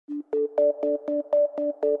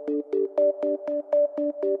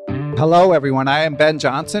Hello, everyone. I am Ben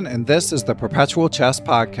Johnson, and this is the Perpetual Chess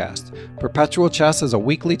Podcast. Perpetual Chess is a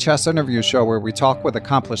weekly chess interview show where we talk with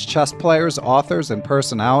accomplished chess players, authors, and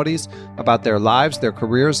personalities about their lives, their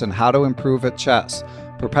careers, and how to improve at chess.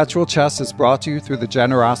 Perpetual Chess is brought to you through the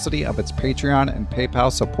generosity of its Patreon and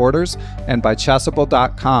PayPal supporters and by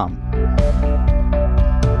Chessable.com.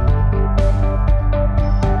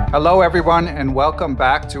 Hello, everyone, and welcome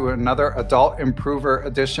back to another Adult Improver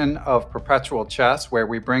edition of Perpetual Chess, where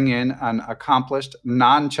we bring in an accomplished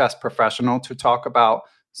non-chess professional to talk about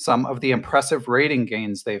some of the impressive rating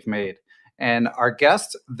gains they've made. And our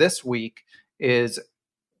guest this week is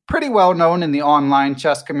pretty well known in the online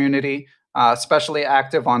chess community, especially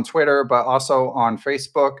active on Twitter, but also on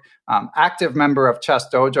Facebook. Active member of Chess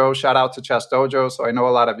Dojo. Shout out to Chess Dojo. So I know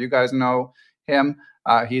a lot of you guys know him.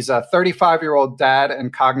 He's a 35-year-old dad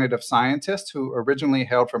and cognitive scientist who originally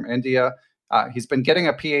hailed from India. He's been getting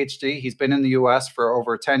a PhD. He's been in the U.S. for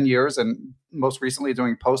over 10 years and most recently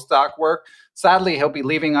doing postdoc work. Sadly, he'll be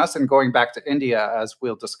leaving us and going back to India, as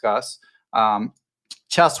we'll discuss.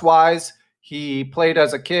 Chess-wise, he played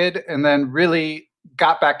as a kid and then really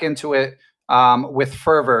got back into it with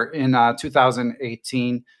fervor in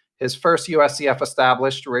 2018. His first USCF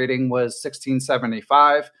established rating was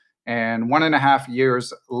 1675. And 1.5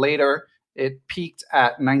 years later, it peaked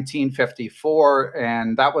at 1954,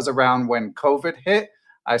 and that was around when COVID hit.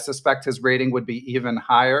 I suspect his rating would be even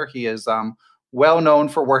higher. He is well known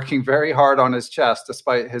for working very hard on his chess,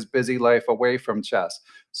 despite his busy life away from chess.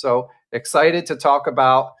 So excited to talk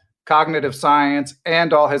about cognitive science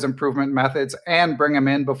and all his improvement methods and bring him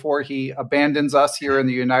in before he abandons us here in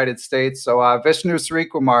the United States. So Vishnu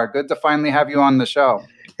Sreekumar, good to finally have you on the show.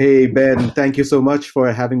 Hey, Ben, thank you so much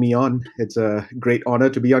for having me on. It's a great honor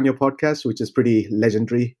to be on your podcast, which is pretty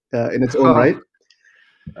legendary in its own right.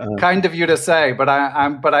 Kind of you to say, but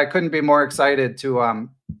I couldn't be more excited to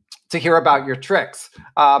hear about your tricks.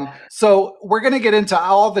 So we're going to get into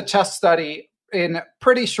all the chess study in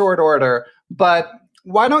pretty short order, but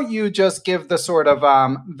why don't you just give the sort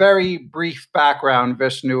of very brief background,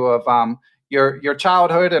 Vishnu, of your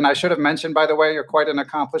childhood? And I should have mentioned, by the way, you're quite an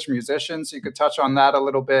accomplished musician, so you could touch on that a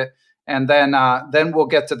little bit, and then we'll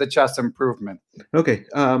get to the chess improvement. Okay.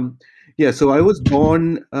 So I was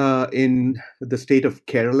born in the state of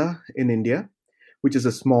Kerala in India, which is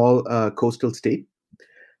a small coastal state.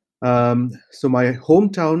 So my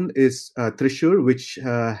hometown is Thrissur, which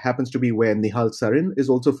happens to be where Nihal Sarin is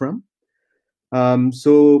also from.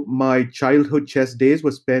 So my childhood chess days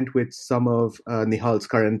were spent with some of Nihal's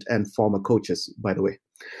current and former coaches, by the way.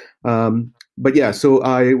 So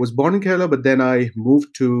I was born in Kerala, but then I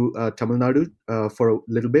moved to Tamil Nadu for a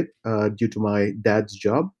little bit due to my dad's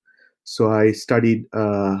job. So I studied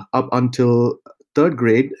up until third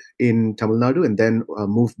grade in Tamil Nadu and then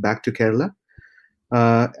moved back to Kerala.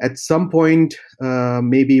 At some point,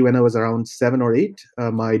 maybe when I was around 7 or 8,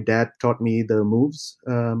 my dad taught me the moves.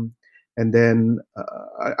 And then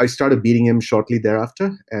I started beating him shortly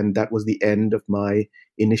thereafter, and that was the end of my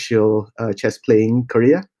initial chess playing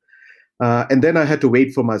career. And then I had to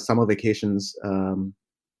wait for my summer vacations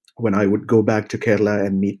when I would go back to Kerala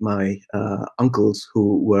and meet my uncles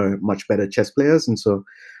who were much better chess players. And so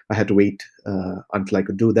I had to wait until I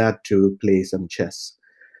could do that to play some chess.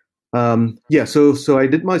 So I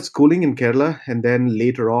did my schooling in Kerala, and then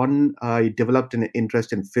later on I developed an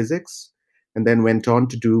interest in physics, and then went on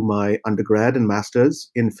to do my undergrad and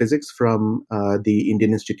master's in physics from the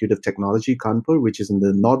Indian Institute of Technology, Kanpur, which is in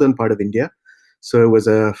the northern part of India. So it was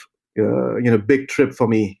a big trip for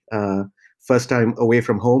me, first time away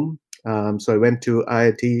from home. So I went to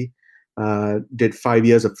IIT, did 5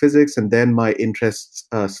 years of physics, and then my interests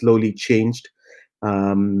slowly changed.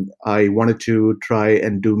 I wanted to try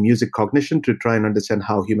and do music cognition to try and understand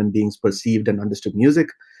how human beings perceived and understood music.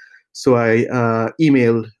 So I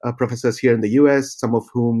emailed professors here in the US, some of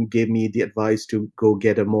whom gave me the advice to go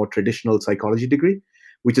get a more traditional psychology degree,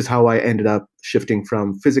 which is how I ended up shifting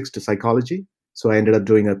from physics to psychology. So I ended up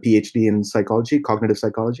doing a PhD in psychology, cognitive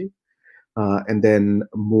psychology, and then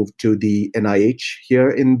moved to the NIH here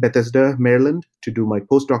in Bethesda, Maryland, to do my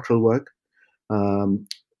postdoctoral work,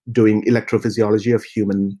 doing electrophysiology of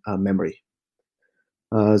human memory.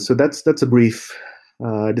 So that's a brief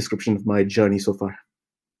description of my journey so far.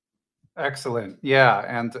 Excellent.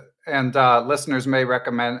 Yeah. And listeners may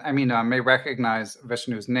recognize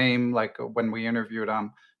Vishnu's name, like when we interviewed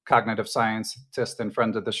cognitive scientist and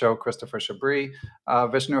friend of the show, Christopher Chabris.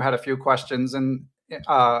 Vishnu had a few questions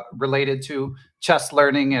related to chess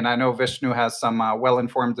learning, and I know Vishnu has some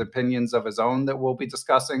well-informed opinions of his own that we'll be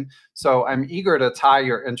discussing. So I'm eager to tie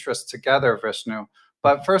your interests together, Vishnu.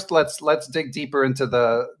 But first, let's dig deeper into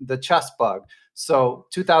the chess bug. So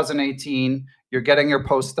 2018, you're getting your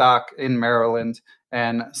postdoc in Maryland,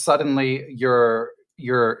 and suddenly your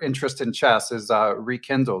interest in chess is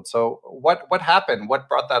rekindled. So what happened? What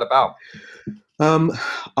brought that about? Um,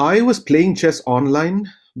 I was playing chess online,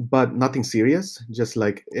 but nothing serious, just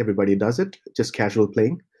like everybody does it, just casual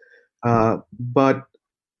playing. But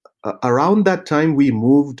around that time, we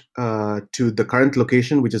moved to the current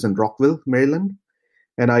location, which is in Rockville, Maryland.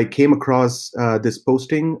 And I came across this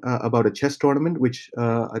posting about a chess tournament, which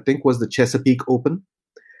I think was the Chesapeake Open.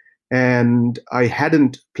 And I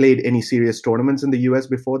hadn't played any serious tournaments in the US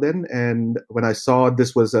before then. And when I saw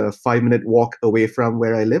this was a 5 minute walk away from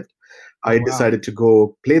where I lived, Oh I wow. decided to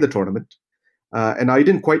go play the tournament. And I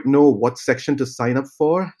didn't quite know what section to sign up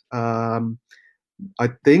for. I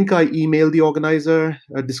think I emailed the organizer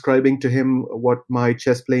describing to him what my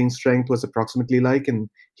chess playing strength was approximately like, and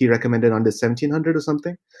he recommended under 1700 or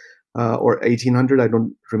something, or 1800. I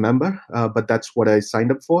don't remember, but that's what I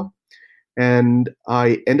signed up for. And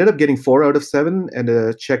I ended up getting 4 out of 7 and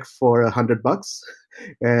a check for $100.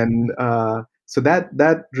 And so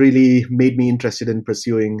that really made me interested in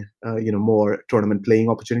pursuing more tournament playing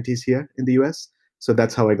opportunities here in the US. So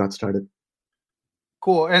that's how I got started.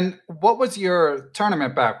 Cool. And what was your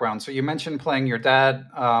tournament background? So you mentioned playing your dad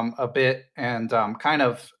a bit and kind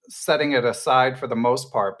of setting it aside for the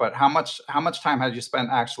most part. But how much time had you spent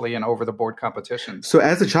actually in over the board competitions? So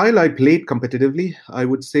as a child, I played competitively. I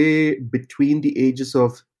would say between the ages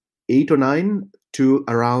of 8 or 9 to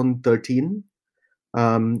around 13.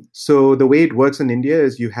 So the way it works in India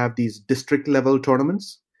is you have these district level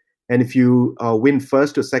tournaments. And if you win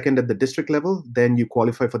first or second at the district level, then you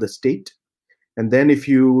qualify for the state. And then if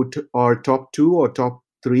you are top two or top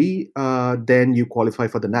three, then you qualify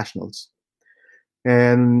for the nationals.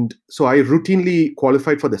 And so I routinely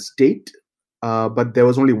qualified for the state, but there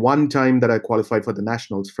was only one time that I qualified for the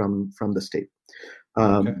nationals from the state.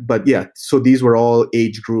 Okay. But yeah, so these were all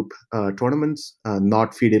age group tournaments,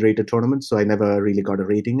 not FIDE rated tournaments. So I never really got a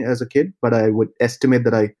rating as a kid, but I would estimate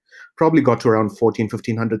that I probably got to around 14,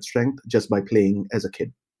 1500 strength just by playing as a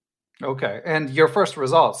kid. Okay. And your first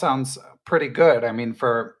result sounds pretty good.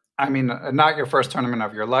 Not your first tournament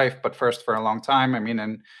of your life, but first for a long time. I mean,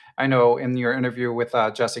 and I know in your interview with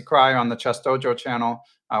Jesse Kraai on the Chess Dojo channel,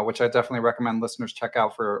 which I definitely recommend listeners check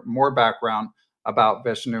out for more background about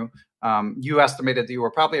Vishnu, you estimated that you were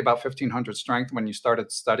probably about 1500 strength when you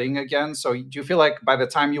started studying again. So do you feel like by the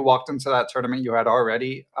time you walked into that tournament, you had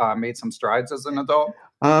already made some strides as an adult?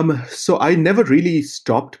 So I never really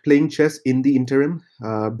stopped playing chess in the interim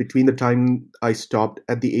between the time I stopped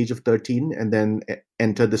at the age of 13 and then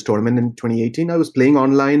entered this tournament in 2018. I was playing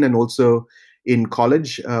online and also in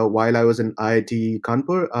college while I was in IIT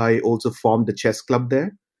Kanpur. I also formed the chess club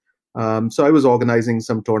there. So I was organizing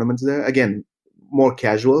some tournaments there. Again, more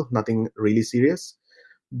casual, nothing really serious.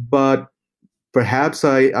 But perhaps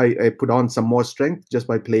I put on some more strength just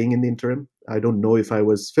by playing in the interim. I don't know if I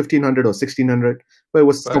was 1500 or 1600, but it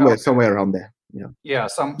was But okay. somewhere around there. Yeah. Yeah,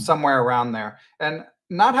 somewhere around there. And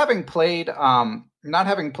not having played an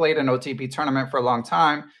OTB tournament for a long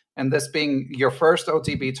time, and this being your first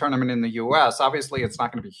OTB tournament in the US, obviously it's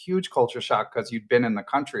not going to be huge culture shock because you'd been in the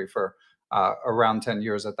country for around 10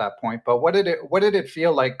 years at that point. But what did it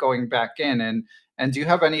feel like going back in? And do you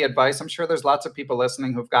have any advice? I'm sure there's lots of people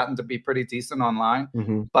listening who've gotten to be pretty decent online,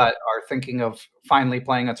 Hmm. but are thinking of finally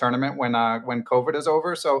playing a tournament when COVID is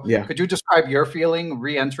over. So Yeah. could you describe your feeling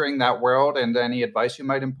re-entering that world and any advice you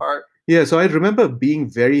might impart? Yeah. So I remember being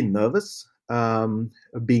very nervous,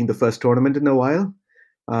 being the first tournament in a while.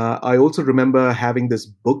 I also remember having this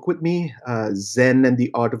book with me, Zen and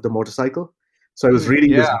the Art of the Motorcycle. So I was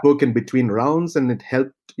reading Yeah. this book in between rounds, and it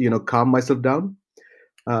helped, calm myself down.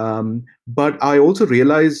 But I also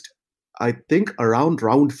realized, I think around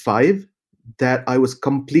round 5, that I was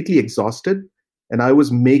completely exhausted, and I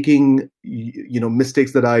was making,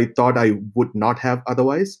 mistakes that I thought I would not have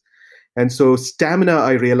otherwise. And so stamina,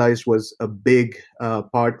 I realized, was a big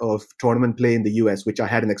part of tournament play in the US, which I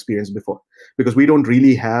hadn't experienced before, because we don't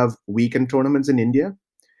really have weekend tournaments in India.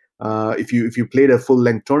 If you played a full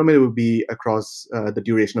length tournament, it would be across the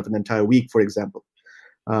duration of an entire week, for example.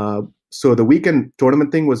 So the weekend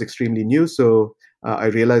tournament thing was extremely new. So I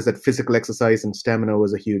realized that physical exercise and stamina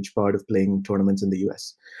was a huge part of playing tournaments in the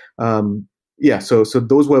US. Yeah, so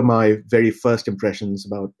those were my very first impressions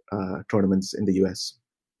about tournaments in the US.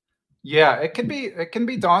 Yeah, it can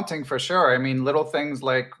be daunting for sure. I mean, little things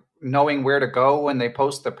like knowing where to go when they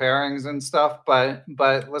post the pairings and stuff. But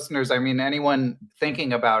listeners, I mean, anyone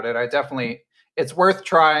thinking about it, it's worth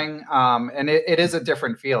trying. And it is a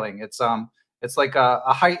different feeling. It's like a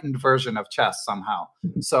heightened version of chess somehow.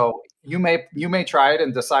 So you may try it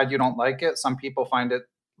and decide you don't like it. Some people find it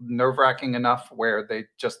nerve-wracking enough where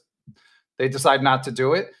they decide not to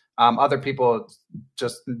do it. Other people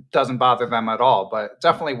just doesn't bother them at all. But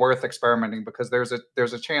definitely worth experimenting, because there's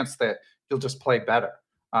a chance that you'll just play better.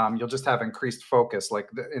 You'll just have increased focus, like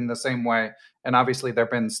in the same way. And obviously, there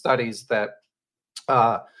have been studies that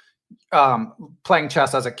playing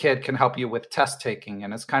chess as a kid can help you with test taking,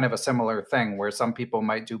 and it's kind of a similar thing where some people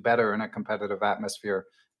might do better in a competitive atmosphere,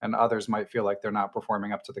 and others might feel like they're not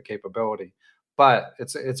performing up to the capability. But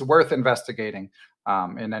it's worth investigating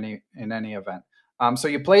in any event. So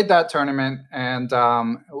you played that tournament, and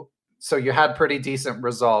so you had pretty decent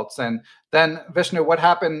results. And then Vishnu, what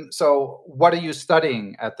happened? So what are you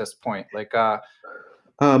studying at this point? Like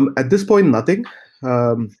at this point, nothing.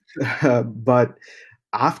 But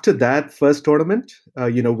after that first tournament,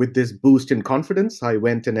 with this boost in confidence, I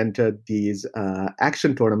went and entered these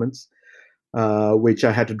action tournaments, which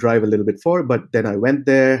I had to drive a little bit for. But then I went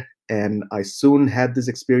there, and I soon had this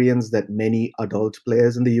experience that many adult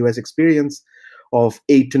players in the US experience, of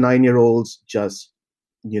 8 to 9-year-olds just,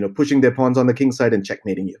 pushing their pawns on the king side and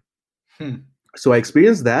checkmating you. So I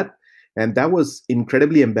experienced that, and that was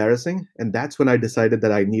incredibly embarrassing. And that's when I decided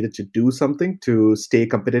that I needed to do something to stay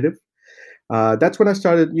competitive. That's when I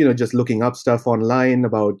started, just looking up stuff online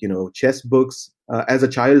about, chess books. As a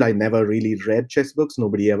child, I never really read chess books.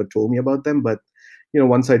 Nobody ever told me about them. But,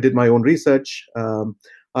 once I did my own research,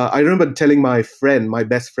 I remember telling my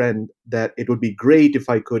best friend, that it would be great if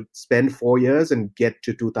I could spend 4 years and get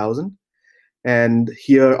to 2000. And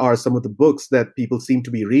here are some of the books that people seem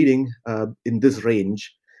to be reading in this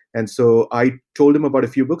range. And so I told him about a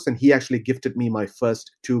few books, and he actually gifted me my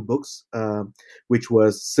first 2 books, which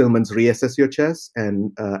was Silman's Reassess Your Chess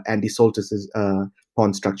and Andy Soltis's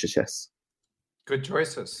Pawn Structure Chess. Good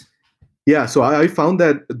choices. Yeah, so I found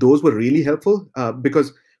that those were really helpful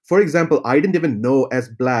because, for example, I didn't even know as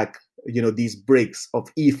black, these breaks of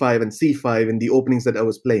E5 and C5 in the openings that I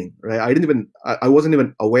was playing, right? I wasn't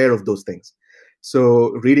even aware of those things. So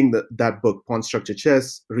reading that book, Pawn Structure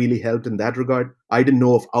Chess, really helped in that regard. I didn't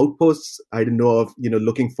know of outposts. I didn't know of,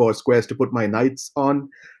 looking for squares to put my knights on.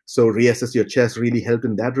 So Reassess Your Chess really helped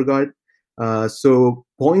in that regard. So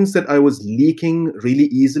points that I was leaking really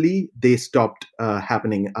easily, they stopped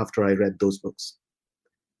happening after I read those books.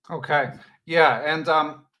 Okay. Yeah.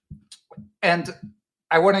 And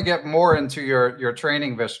I want to get more into your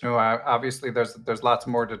training, Vishnu. Obviously, there's lots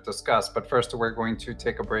more to discuss, but first we're going to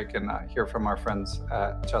take a break and hear from our friends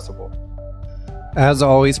at Chessable. As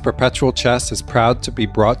always, Perpetual Chess is proud to be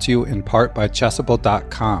brought to you in part by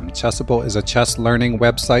Chessable.com. Chessable is a chess learning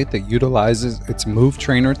website that utilizes its Move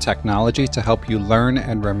Trainer technology to help you learn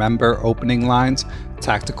and remember opening lines,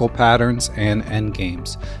 tactical patterns, and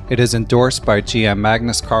endgames. It is endorsed by GM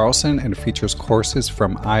Magnus Carlsen and features courses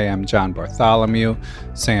from I.M. John Bartholomew,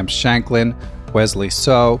 Sam Shanklin, Wesley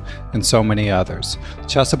So, and so many others.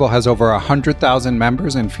 Chessable has over 100,000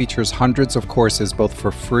 members and features hundreds of courses both for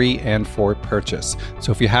free and for purchase.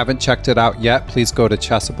 So if you haven't checked it out yet, please go to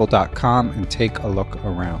chessable.com and take a look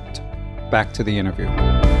around. Back to the interview.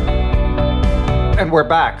 And we're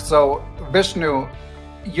back. So Vishnu,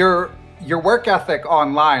 your work ethic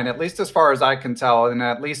online, at least as far as I can tell, and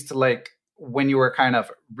at least like when you were kind of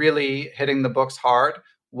really hitting the books hard,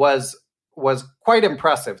 was quite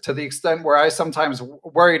impressive, to the extent where I sometimes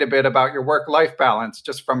worried a bit about your work-life balance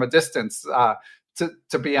just from a distance,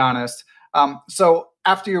 to be honest. So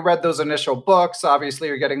after you read those initial books, obviously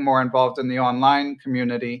you're getting more involved in the online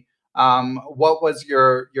community. What was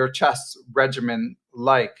your chess regimen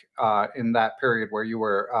like in that period where you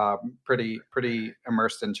were pretty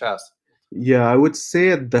immersed in chess? Yeah, I would say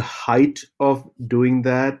at the height of doing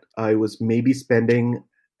that, I was maybe spending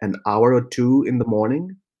an hour or 2 in the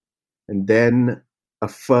morning, and then a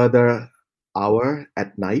further hour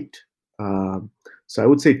at night. So I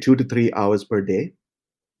would say 2 to 3 hours per day.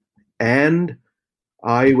 And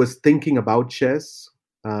I was thinking about chess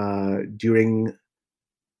during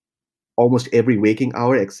almost every waking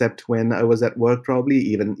hour, except when I was at work, probably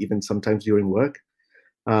even sometimes during work.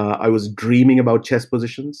 I was dreaming about chess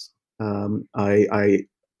positions. I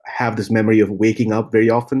have this memory of waking up very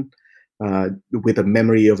often with a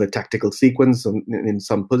memory of a tactical sequence in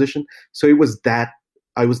some position. So I was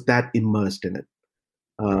that immersed in it.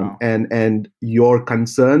 Wow. And your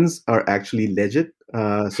concerns are actually legit.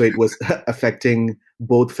 So it was affecting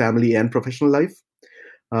both family and professional life.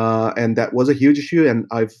 And that was a huge issue. And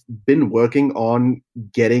I've been working on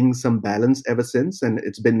getting some balance ever since. And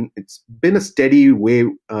it's been a steady way,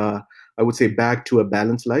 I would say, back to a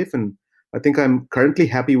balanced life. And I think I'm currently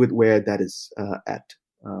happy with where that is at.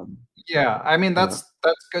 Yeah, I mean Uh,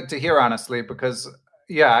 that's good to hear, honestly, because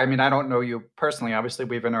yeah, I mean I don't know you personally. Obviously,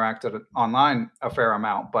 we've interacted online a fair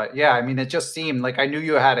amount, but yeah, I mean it just seemed like I knew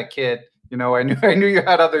you had a kid. You know, I knew I knew you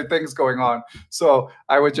had other things going on. So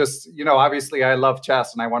I would just, you know, obviously I love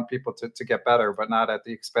chess and I want people to get better, but not at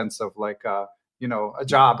the expense of like you know, a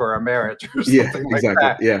job or a marriage or yeah, something like exactly.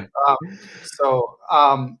 that. Yeah. Um, so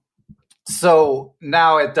so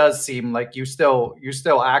now it does seem like you're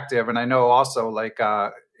still active, and I know also like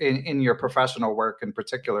in your professional work in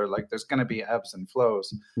particular, like there's going to be ebbs and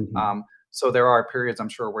flows. Mhm. So there are periods, I'm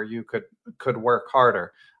sure, where you could work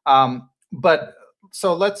harder. But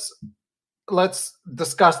so let's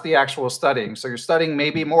discuss the actual studying. So you're studying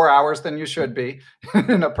maybe more hours than you should be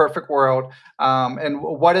in a perfect world. And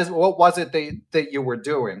what was it that you were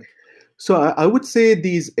doing? So I would say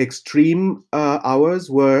these extreme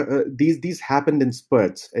hours were these happened in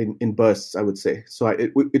spurts, in bursts. I would say so.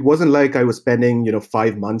 It wasn't like I was spending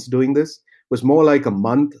 5 months doing this. It was more like a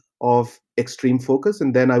month of extreme focus,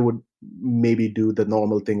 and then I would maybe do the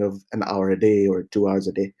normal thing of an hour a day or 2 hours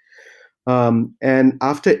a day. And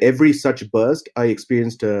after every such burst, I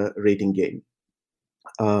experienced a rating gain.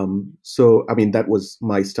 So I mean that was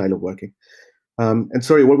my style of working. And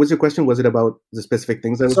sorry, what was your question? Was it about the specific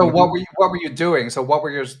things I was So working on? what were you doing? So what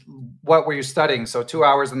were you studying? So 2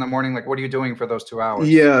 hours in the morning, like what are you doing for those 2 hours?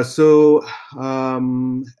 Yeah, so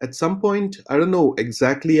at some point, I don't know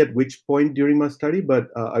exactly at which point during my study, but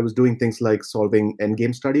I was doing things like solving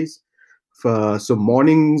endgame studies. So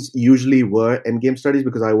mornings usually were endgame studies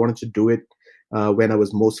because I wanted to do it when I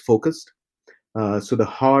was most focused. So the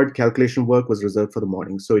hard calculation work was reserved for the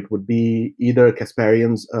morning. So it would be either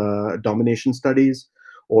Kasparian's domination studies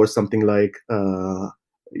or something like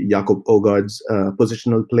Jakob Ogard's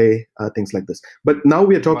positional play, things like this. But now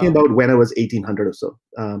we are talking Wow. about when I was 1800 or so.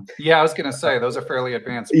 Yeah, I was gonna say those are fairly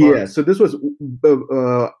advanced Yeah, books. so this was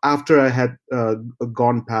after I had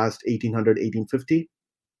gone past 1800, 1850.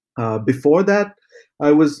 Before that,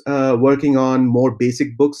 I was working on more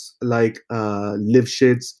basic books like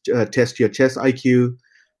Lifshitz, Test Your Chess IQ,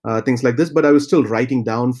 things like this. But I was still writing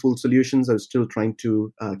down full solutions. I was still trying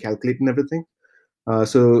to calculate and everything.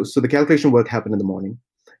 So the calculation work happened in the morning.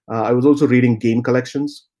 I was also reading game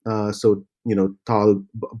collections. So Tal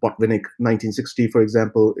Botvinnik 1960, for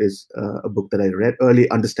example, is a book that I read early.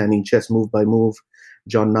 Understanding Chess Move by Move,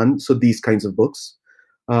 John Nunn. So these kinds of books.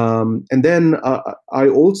 And then I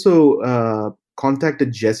also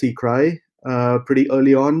contacted Jesse Kraai pretty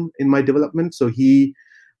early on in my development. So he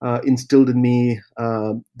instilled in me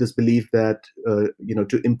this belief that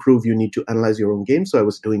to improve you need to analyze your own game. So I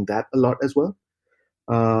was doing that a lot as well.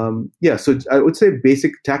 Yeah, so I would say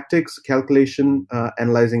basic tactics, calculation,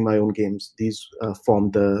 analyzing my own games. These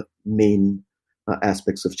form the main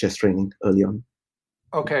aspects of chess training early on.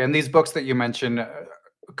 Okay, and these books that you mentioned,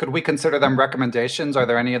 could we consider them recommendations? Are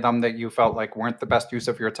there any of them that you felt like weren't the best use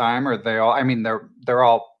of your time, or they all? I mean, they're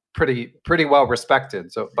all pretty well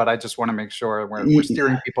respected. So, but I just want to make sure we're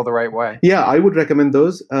steering people the right way. Yeah, I would recommend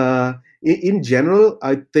those. In general,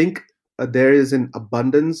 I think there is an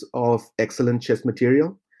abundance of excellent chess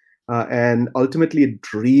material. And ultimately,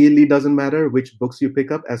 it really doesn't matter which books you pick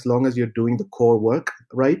up as long as you're doing the core work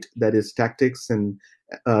right. That is tactics and,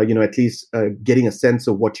 at least getting a sense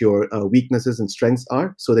of what your weaknesses and strengths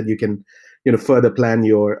are so that you can, further plan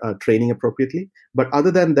your training appropriately. But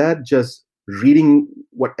other than that, just reading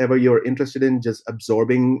whatever you're interested in, just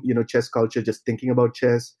absorbing, chess culture, just thinking about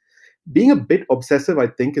chess, being a bit obsessive, I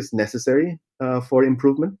think, is necessary for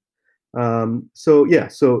improvement. So yeah,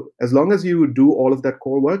 so as long as you do all of that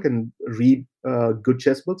core work and read good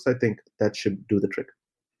chess books, I think that should do the trick.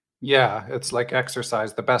 Yeah, it's like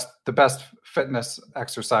exercise. The best fitness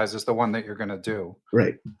exercise is the one that you're going to do.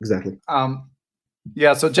 Right, exactly. Um,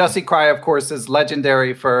 Yeah, so Jesse Kraai, of course, is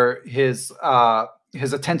legendary for his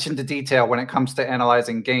attention to detail when it comes to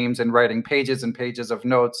analyzing games and writing pages and pages of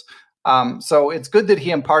notes. So it's good that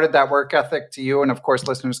he imparted that work ethic to you, and of course,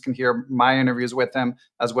 listeners can hear my interviews with him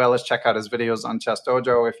as well as check out his videos on Chess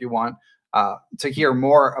Dojo if you want to hear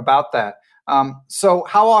more about that. So,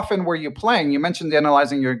 how often were you playing? You mentioned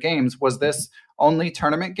analyzing your games. Was this only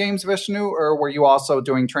tournament games, Vishnu, or were you also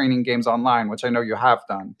doing training games online, which I know you have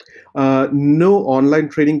done? No online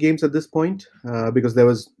trading games at this point because there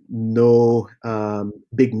was no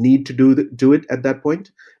big need to do it at that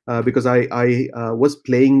point because I was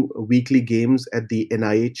playing weekly games at the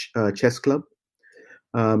NIH chess club.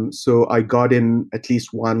 So I got in at least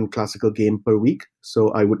one classical game per week. So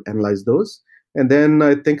I would analyze those. And then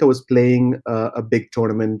I think I was playing a big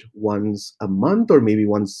tournament once a month or maybe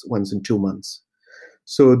once in 2 months.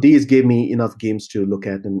 So these gave me enough games to look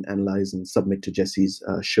at and analyze and submit to Jesse's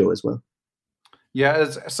show as well. Yeah,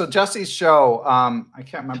 so Jesse's show, I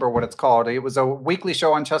can't remember what it's called. It was a weekly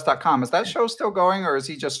show on chess.com. Is that show still going, or is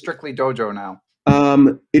he just strictly dojo now?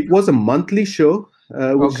 It was a monthly show.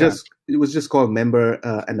 Okay. It was just called Member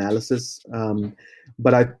Analysis.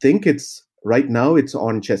 But I think it's right now it's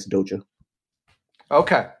on Chess Dojo.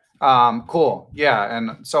 Okay. Cool. Yeah,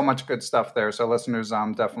 and so much good stuff there. So listeners,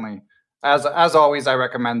 definitely, as always, I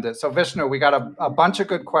recommend it. So Vishnu, we got a bunch of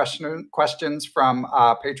good questions from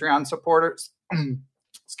Patreon supporters.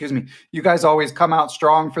 Excuse me. You guys always come out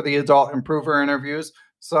strong for the adult improver interviews.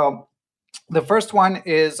 So the first one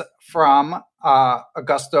is from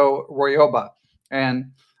Augusto Royoba.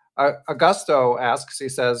 And Augusto asks, he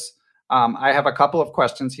says, I have a couple of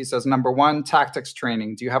questions. He says, number one, tactics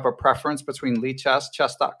training. Do you have a preference between Lee Chess,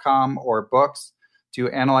 chess.com, or books? Do you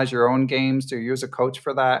analyze your own games? Do you use a coach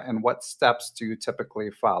for that? And what steps do you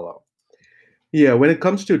typically follow? Yeah, when it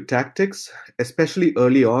comes to tactics, especially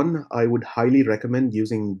early on, I would highly recommend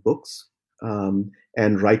using books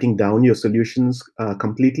and writing down your solutions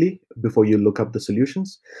completely before you look up the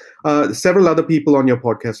solutions. Several other people on your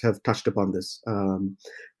podcast have touched upon this.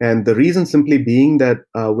 And the reason simply being that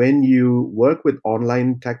when you work with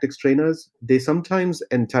online tactics trainers, they sometimes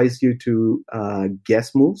entice you to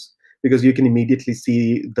guess moves because you can immediately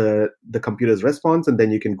see the computer's response and then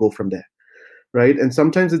you can go from there. Right. And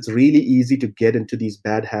sometimes it's really easy to get into these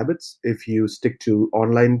bad habits if you stick to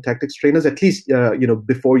online tactics trainers, at least,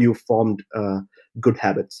 before you formed good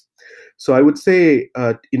habits. So I would say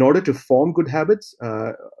in order to form good habits,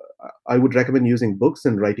 I would recommend using books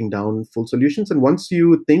and writing down full solutions. And once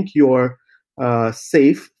you think you're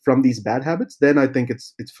safe from these bad habits, then I think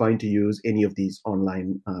it's fine to use any of these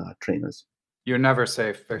online trainers. You're never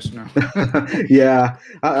safe, Vishnu. Yeah.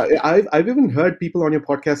 I've even heard people on your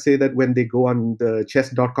podcast say that when they go on the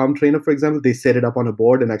chess.com trainer, for example, they set it up on a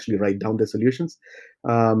board and actually write down their solutions.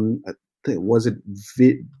 Was it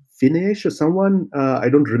Finish or someone? I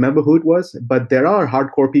don't remember who it was, but there are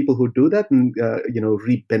hardcore people who do that and,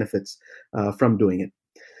 reap benefits from doing it.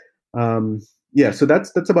 Yeah, so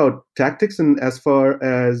that's about tactics. And as far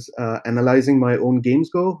as analyzing my own games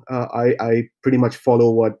go, I pretty much follow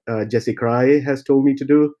what Jesse Kraai has told me to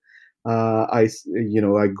do. I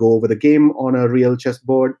go over the game on a real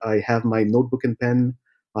chessboard. I have my notebook and pen.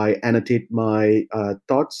 I annotate my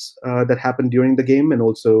thoughts that happen during the game, and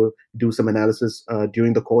also do some analysis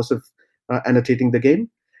during the course of annotating the game.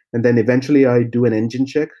 And then eventually, I do an engine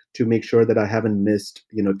check to make sure that I haven't missed,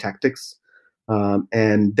 tactics.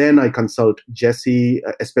 And then I consult Jesse,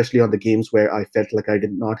 especially on the games where I felt like I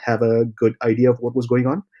did not have a good idea of what was going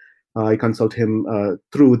on. I consult him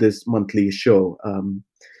through this monthly show.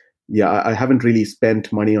 I haven't really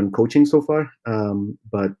spent money on coaching so far,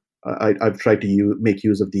 but I've tried to make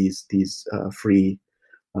use of these free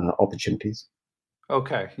opportunities.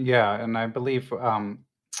 Okay. Yeah. And I believe,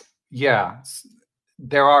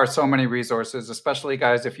 there are so many resources, especially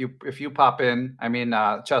guys. If you pop in, I mean,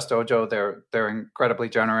 Chess Dojo, they're incredibly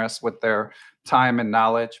generous with their time and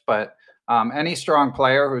knowledge. But any strong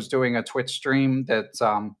player who's doing a Twitch stream that's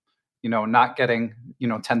not getting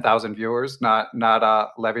 10,000 viewers, not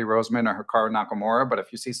Levy Roseman or Hikaru Nakamura, but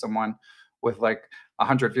if you see someone with like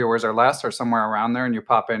 100 viewers or less or somewhere around there, and you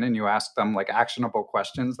pop in and you ask them like actionable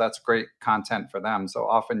questions, that's great content for them. So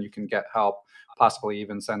often you can get help, possibly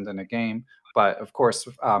even send in a game. But of course,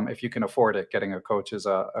 if you can afford it, getting a coach is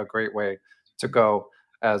a great way to go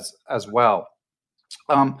as well.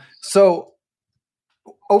 So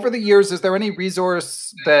over the years, is there any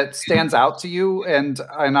resource that stands out to you? And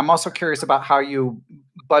I'm also curious about how you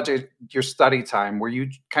budget your study time. Were you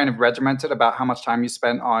kind of regimented about how much time you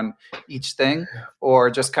spent on each thing, or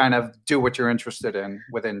just kind of do what you're interested in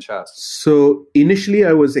within chess? So initially,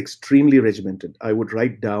 I was extremely regimented. I would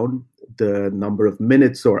write down the number of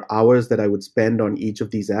minutes or hours that I would spend on each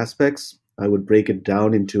of these aspects. I would break it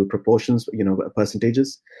down into proportions,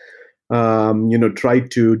 percentages. Try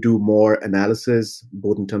to do more analysis,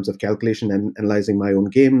 both in terms of calculation and analyzing my own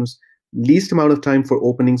games. Least amount of time for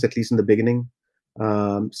openings, at least in the beginning.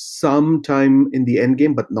 Some time in the end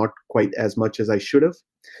game, but not quite as much as I should have.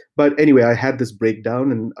 But anyway, I had this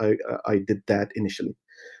breakdown, and I did that initially.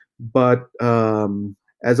 But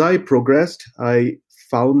as I progressed, I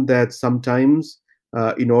found that sometimes,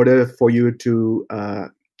 in order for you to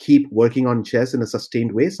keep working on chess in a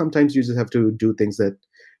sustained way, sometimes you just have to do things that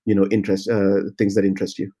things that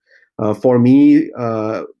interest you. For me,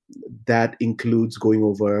 that includes going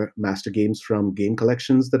over master games from game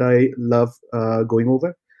collections that I love going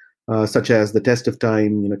over, such as The Test of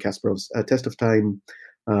Time, Kasparov's Test of Time,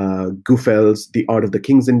 Guffel's The Art of the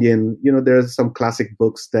King's Indian. There are some classic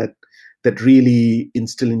books that really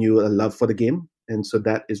instill in you a love for the game, and so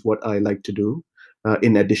that is what I like to do.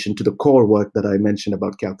 in addition to the core work that I mentioned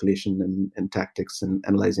about calculation and tactics and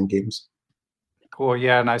analyzing games. Cool.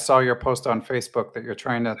 Yeah. And I saw your post on Facebook that you're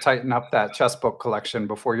trying to tighten up that chess book collection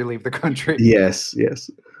before you leave the country. Yes, yes.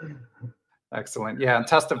 Excellent. Yeah. And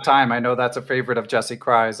Test of Time, I know that's a favorite of Jesse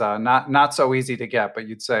Krai's. Not so easy to get, but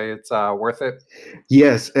you'd say it's worth it.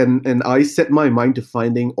 Yes, and I set my mind to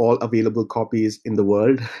finding all available copies in the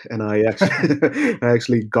world, and I actually I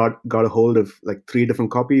actually got a hold of like 3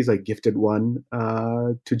 different copies. I gifted one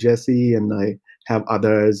to Jesse, and I have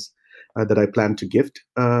others that I plan to gift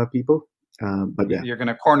people. But yeah, you're going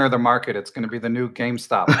to corner the market. It's going to be the new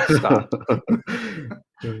GameStop stock.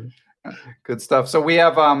 Good stuff. So we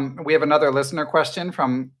have another listener question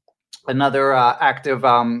from another active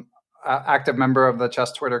member of the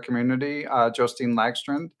chess Twitter community, Jostine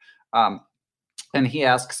Lagstrand. And he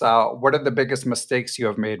asks, what are the biggest mistakes you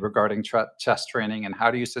have made regarding chess training, and how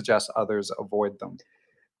do you suggest others avoid them?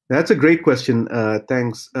 That's a great question.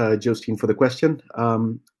 Thanks, Jostine, for the question.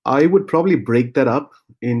 I would probably break that up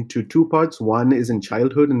into 2 parts. One is in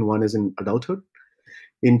childhood and one is in adulthood.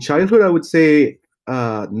 In childhood, I would say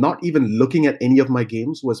not even looking at any of my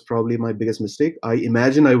games was probably my biggest mistake. I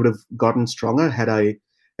imagine I would have gotten stronger had I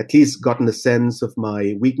at least gotten a sense of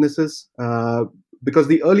my weaknesses, because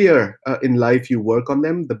the earlier in life you work on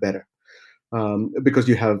them, the better. Because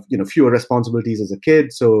you have fewer responsibilities as a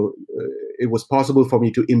kid, so it was possible for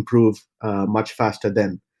me to improve much faster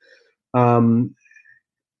then.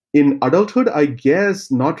 In adulthood, I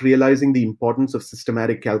guess not realizing the importance of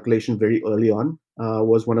systematic calculation very early on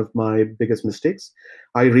was one of my biggest mistakes.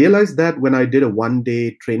 I realized that when I did a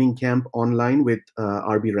 1-day training camp online with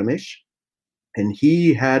RB Ramesh, and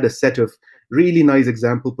he had a set of really nice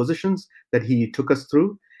example positions that he took us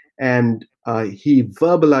through, and he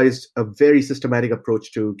verbalized a very systematic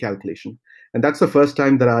approach to calculation. And that's the first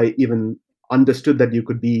time that I even understood that you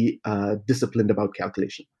could be disciplined about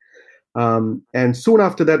calculation. And soon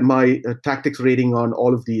after that, my tactics rating on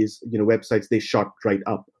all of these websites, they shot right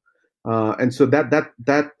up. And so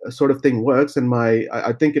that sort of thing works. And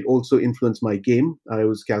I think it also influenced my game. I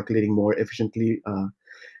was calculating more efficiently.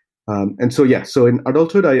 And so, yeah, so in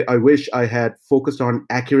adulthood, I wish I had focused on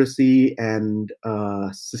accuracy and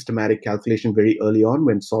systematic calculation very early on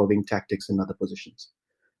when solving tactics in other positions.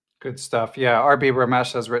 Good stuff. Yeah, RB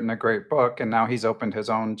Ramesh has written a great book, and now he's opened his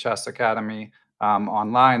own chess academy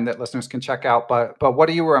online that listeners can check out. But what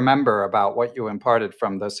do you remember about what you imparted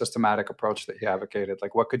from the systematic approach that he advocated?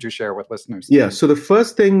 Like, what could you share with listeners? Yeah, so the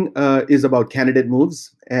first thing is about candidate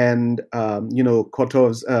moves. And,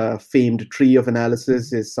 Kotov's famed tree of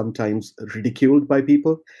analysis is sometimes ridiculed by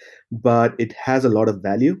people, but it has a lot of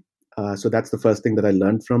value. So that's the first thing that I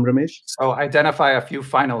learned from Ramesh. So identify a few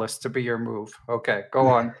finalists to be your move. Okay, go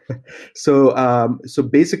on. So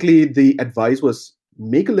basically the advice was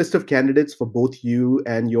make a list of candidates for both you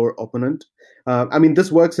and your opponent. I mean,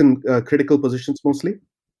 this works in critical positions mostly.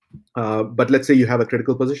 But let's say you have a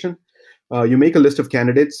critical position. You make a list of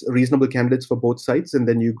candidates, reasonable candidates for both sides, and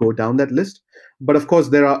then you go down that list. But of course,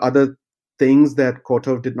 there are other things that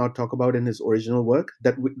Kotov did not talk about in his original work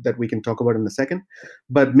that we can talk about in a second.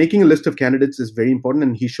 But making a list of candidates is very important,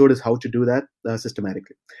 and he showed us how to do that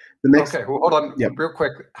systematically. The next, okay, well, hold on, real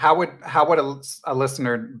quick. How would a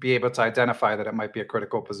listener be able to identify that it might be a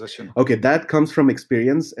critical position? Okay, that comes from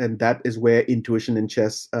experience, and that is where intuition in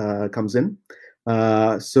chess comes in.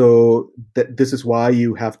 So this is why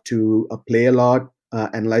you have to play a lot,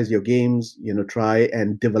 analyze your games, try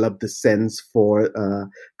and develop the sense for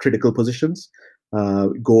critical positions,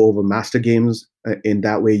 go over master games. In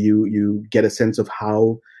that way, you get a sense of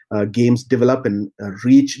how games develop and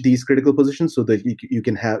reach these critical positions, so that you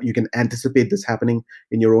can anticipate this happening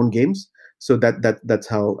in your own games. So that's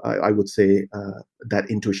how I would say that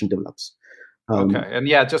intuition develops. Okay, and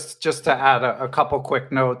yeah, just to add a couple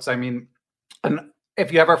quick notes. I mean, and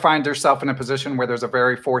if you ever find yourself in a position where there's a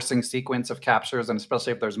very forcing sequence of captures, and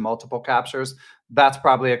especially if there's multiple captures, that's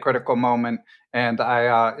probably a critical moment. And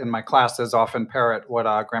I, in my classes, often parrot what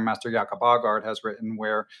Grandmaster Jakob Aagaard has written,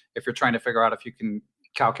 where if you're trying to figure out if you can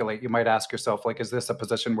calculate, you might ask yourself, like, is this a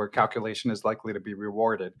position where calculation is likely to be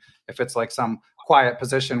rewarded? If it's like some quiet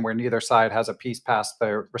position where neither side has a piece past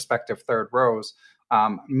their respective third rows,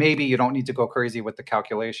 maybe you don't need to go crazy with the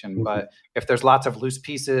calculation. Mm-hmm. But if there's lots of loose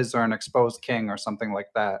pieces or an exposed king or something like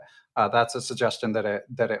that, that's a suggestion that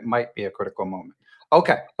it might be a critical moment.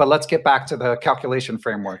 Okay, but let's get back to the calculation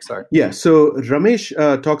framework. Sorry. Yeah, so Ramesh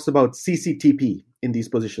talks about CCTP in these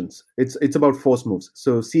positions. It's about force moves.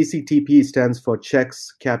 So CCTP stands for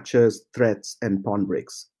checks, captures, threats, and pawn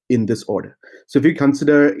breaks in this order. So if you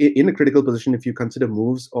consider in a critical position, if you consider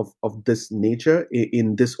moves of this nature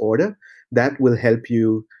in this order, that will help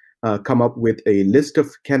you come up with a list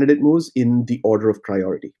of candidate moves in the order of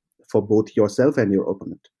priority for both yourself and your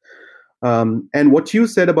opponent. And what you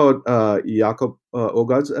said about Jakob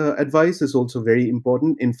Ogaard's advice is also very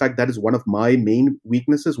important. In fact, that is one of my main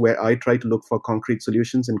weaknesses, where I try to look for concrete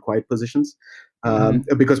solutions in quiet positions.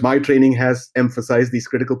 Because my training has emphasized these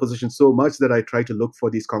critical positions so much that I try to look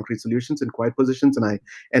for these concrete solutions in quiet positions, and I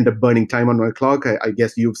end up burning time on my clock. I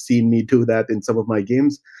guess you've seen me do that in some of my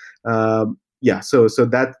games. So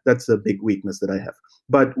that's a big weakness that I have.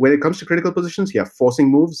 But when it comes to critical positions,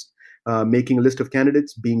 forcing moves, making a list of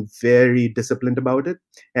candidates, being very disciplined about it,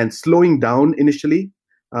 and slowing down initially,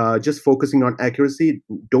 just focusing on accuracy.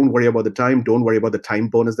 Don't worry about the time. Don't worry about the time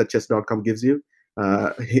bonus that chess.com gives you.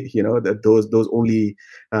 Those only,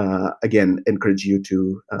 again, encourage you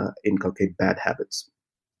to inculcate bad habits.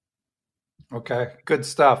 Okay, good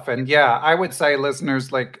stuff. And yeah, I would say,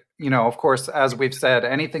 listeners, of course, as we've said,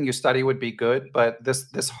 anything you study would be good, but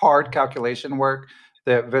this hard calculation work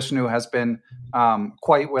that Vishnu has been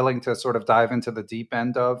quite willing to sort of dive into the deep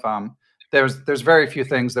end of, there's very few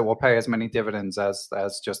things that will pay as many dividends as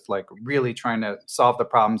just really trying to solve the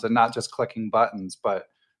problems and not just clicking buttons, but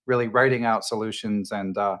really writing out solutions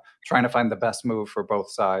and trying to find the best move for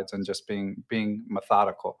both sides and just being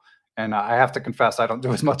methodical. And I have to confess, I don't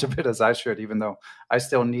do as much of it as I should, even though I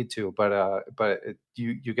still need to. But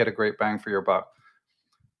you get a great bang for your buck.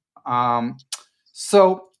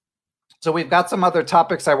 So we've got some other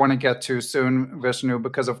topics I want to get to soon, Vishnu,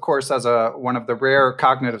 because of course, as one of the rare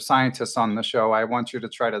cognitive scientists on the show, I want you to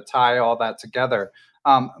try to tie all that together.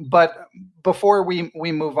 But before we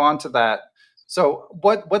move on to that, so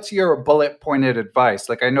what's your bullet pointed advice?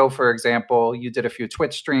 I know, for example, you did a few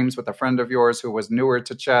Twitch streams with a friend of yours who was newer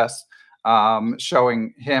to chess,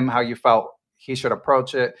 showing him how you felt he should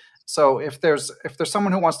approach it. So if there's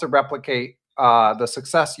someone who wants to replicate the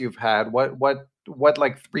success you've had, what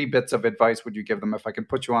 3 bits of advice would you give them if I can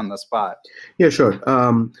put you on the spot? Yeah, sure.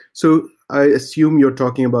 So I assume you're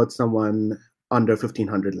talking about someone under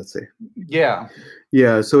 1500, let's say. Yeah.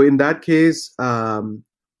 Yeah. So in that case,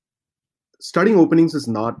 starting openings is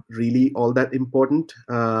not really all that important.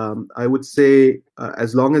 I would say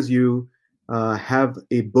as long as you have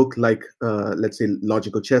a book like, let's say,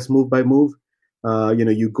 Logical Chess Move by Move,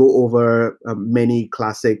 you go over many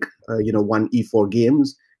classic, 1e4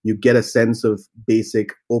 games, you get a sense of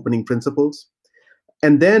basic opening principles.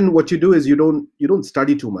 And then what you do is you don't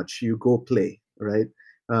study too much. You go play, right?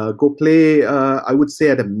 Go play, I would say,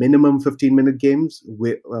 at a minimum 15-minute games,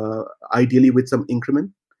 ideally with some increment.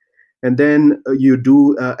 And then you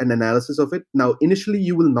do an analysis of it. Now, initially,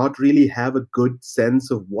 you will not really have a good sense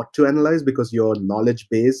of what to analyze because your knowledge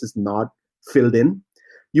base is not filled in.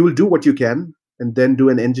 You will do what you can and then do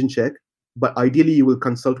an engine check. But ideally, you will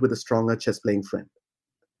consult with a stronger chess playing friend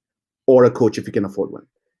or a coach if you can afford one.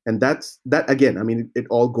 And that again, I mean, it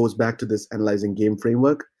all goes back to this analyzing game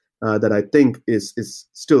framework that I think is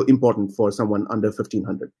still important for someone under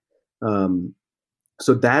 1500.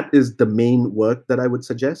 So that is the main work that I would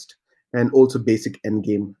suggest. And also basic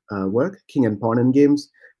endgame work, king and pawn endgames.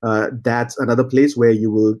 That's another place where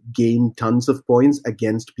you will gain tons of points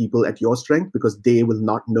against people at your strength because they will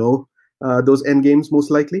not know those endgames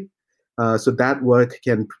most likely. So that work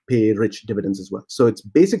can pay rich dividends as well. So it's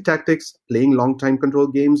basic tactics, playing long time control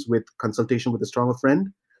games with consultation with a stronger friend,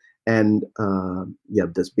 and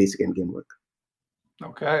this basic endgame work.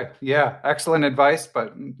 Okay. Yeah. Excellent advice.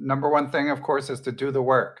 But number one thing, of course, is to do the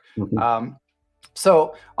work. Mm-hmm.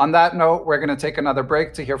 So on that note, we're going to take another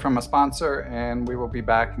break to hear from a sponsor, and we will be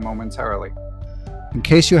back momentarily. In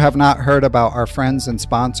case you have not heard about our friends and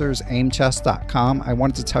sponsors, aimchess.com, I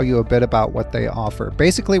wanted to tell you a bit about what they offer.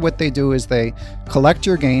 Basically, what they do is they collect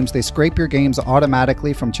your games, they scrape your games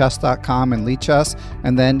automatically from chess.com and Lichess,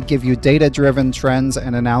 and then give you data-driven trends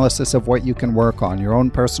and analysis of what you can work on, your own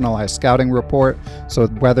personalized scouting report. So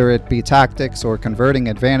whether it be tactics or converting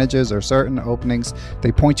advantages or certain openings,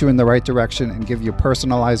 they point you in the right direction and give you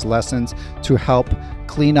personalized lessons to help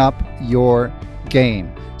clean up your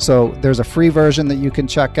game. So there's a free version that you can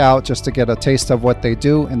check out just to get a taste of what they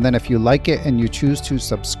do. And then if you like it and you choose to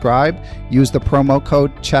subscribe, use the promo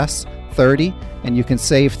code CHESS30 and you can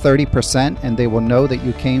save 30% and they will know that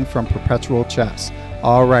you came from Perpetual Chess.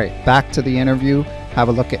 All right, back to the interview. Have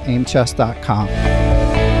a look at aimchess.com.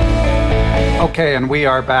 Okay, and we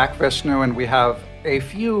are back, Vishnu, and we have a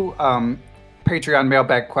few Patreon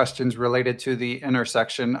mailbag questions related to the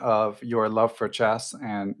intersection of your love for chess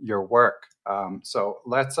and your work. So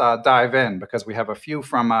let's dive in because we have a few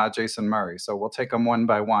from Jason Murray. So we'll take them one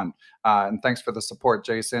by one. And thanks for the support,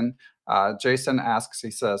 Jason. Jason asks,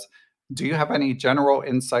 he says, Do you have any general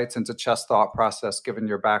insights into chess thought process, given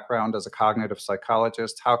your background as a cognitive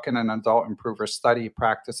psychologist? How can an adult improver study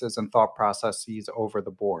practices and thought processes over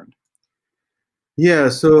the board? Yeah,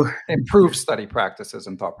 so improve study practices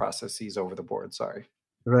and thought processes over the board. Sorry.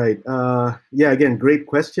 Right. Yeah, again, great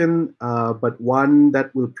question, but one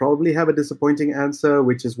that will probably have a disappointing answer,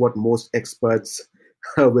 which is what most experts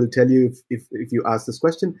will tell you if you ask this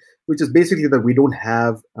question, which is basically that we don't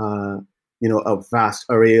have a vast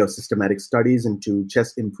array of systematic studies into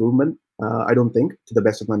chess improvement. I don't think, to the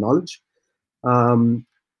best of my knowledge.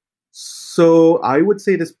 So I would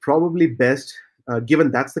say it is probably best,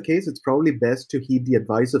 given that's the case, it's probably best to heed the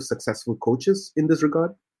advice of successful coaches in this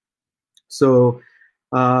regard. So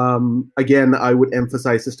again, I would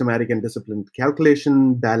emphasize systematic and disciplined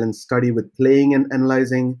calculation, balanced study with playing and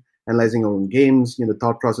analyzing our own games,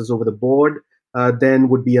 thought process over the board. Then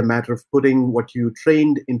would be a matter of putting what you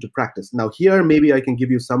trained into practice. Now here, maybe I can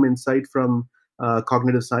give you some insight from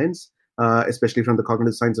cognitive science, especially from the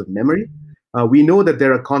cognitive science of memory. We know that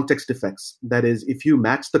there are context effects. That is, if you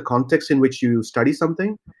match the context in which you study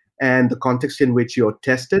something and the context in which you're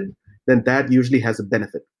tested, then that usually has a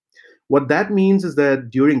benefit. What that means is that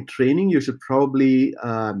during training, you should probably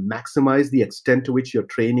maximize the extent to which your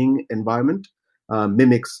training environment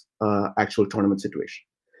mimics actual tournament situation.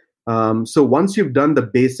 So once you've done the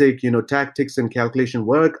basic, tactics and calculation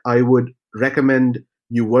work, I would recommend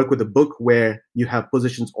you work with a book where you have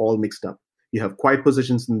positions all mixed up. You have quiet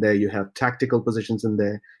positions in there. You have tactical positions in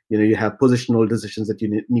there. You have positional decisions that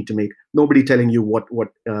you need to make. Nobody telling you what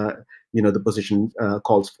the position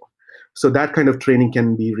calls for. So that kind of training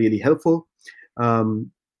can be really helpful.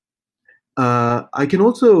 I can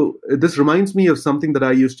also, this reminds me of something that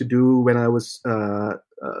I used to do when I was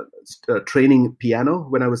training piano,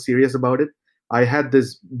 when I was serious about it. I had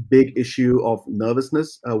this big issue of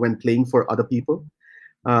nervousness when playing for other people.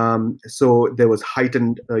 So there was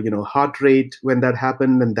heightened, heart rate when that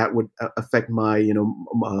happened, and that would affect my,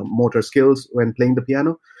 motor skills when playing the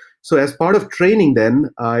piano. So as part of training,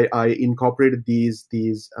 then I incorporated these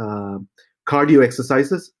cardio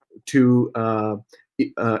exercises to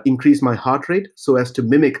increase my heart rate, so as to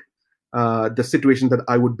mimic the situation that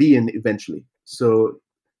I would be in eventually. So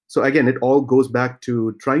again, it all goes back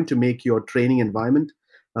to trying to make your training environment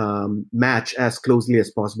match as closely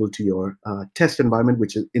as possible to your test environment,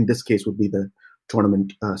 which in this case would be the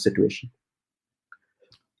tournament situation.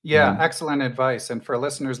 Yeah, excellent advice. And for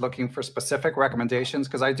listeners looking for specific recommendations,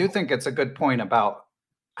 because I do think it's a good point about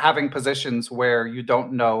having positions where you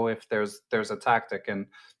don't know if there's a tactic, and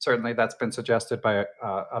certainly that's been suggested by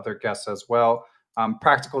other guests as well.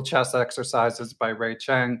 Practical Chess Exercises by Ray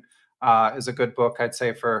Cheng is a good book, I'd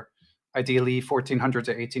say, for ideally 1400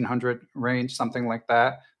 to 1800 range, something like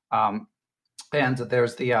that. And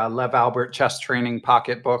there's the Lev Albert Chess Training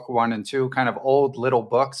Pocket Book 1 and 2, kind of old little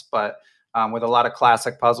books, but with a lot of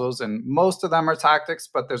classic puzzles. And most of them are tactics,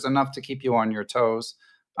 but there's enough to keep you on your toes.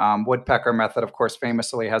 Woodpecker Method, of course,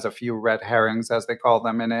 famously has a few red herrings, as they call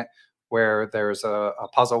them, in it, where there's a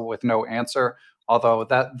puzzle with no answer. Although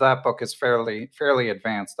that book is fairly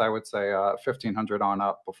advanced, I would say 1500 on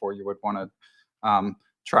up before you would want to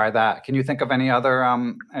try that. Can you think of any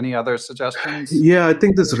other suggestions? Yeah, I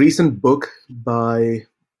think this recent book by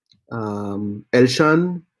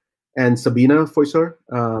Elshan and Sabina Foysor,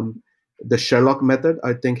 the Sherlock Method,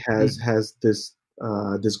 I think has this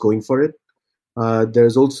going for it.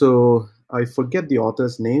 There's also, I forget the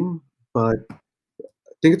author's name, but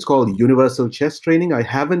I think it's called Universal Chess Training. I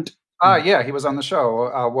haven't. Yeah, he was on the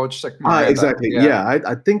show. Sreekumar. Exactly. Yeah,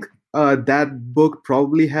 I think that book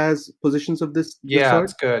probably has positions of this. Yeah, sort.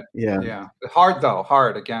 It's good. Yeah.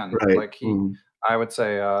 Hard again. Right. Like I would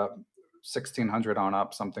say 1600 on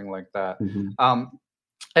up, something like that.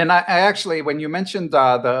 And I actually, when you mentioned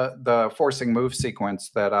the forcing move sequence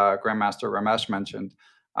that Grandmaster Ramesh mentioned,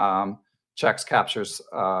 checks, captures,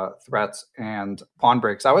 threats, and pawn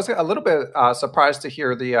breaks, I was a little bit surprised to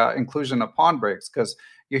hear the inclusion of pawn breaks, because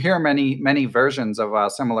you hear many versions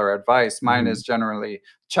of similar advice. Mine is generally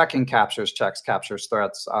checking, captures, checks, captures,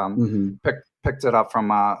 threats. Picked it up from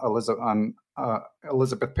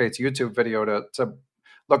Elizabeth Pate's YouTube video to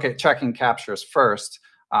look at checking captures first.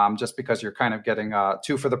 Just because you're kind of getting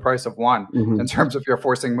 2 for the price of 1 in terms of your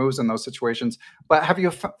forcing moves in those situations. But have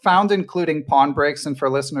you found including pawn breaks? And for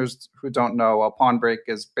listeners who don't know, a pawn break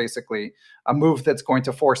is basically a move that's going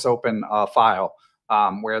to force open a file,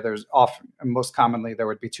 where there's most commonly there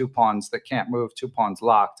would be 2 pawns that can't move, 2 pawns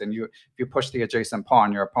locked, and if you push the adjacent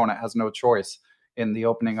pawn, your opponent has no choice in the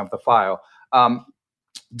opening of the file.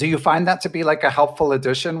 Do you find that to be like a helpful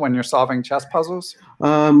addition when you're solving chess puzzles?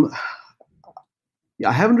 Yeah,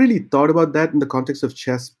 I haven't really thought about that in the context of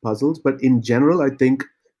chess puzzles, but in general, I think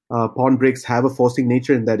pawn breaks have a forcing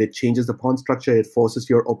nature in that it changes the pawn structure. It forces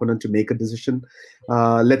your opponent to make a decision.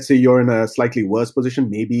 Let's say you're in a slightly worse position.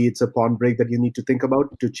 Maybe it's a pawn break that you need to think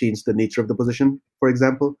about to change the nature of the position, for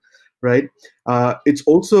example, right? It's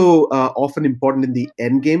also often important in the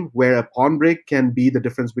end game where a pawn break can be the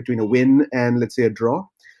difference between a win and, let's say, a draw.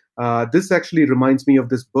 This actually reminds me of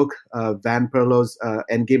this book, Van Perlo's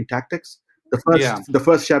Endgame Tactics. Yeah. The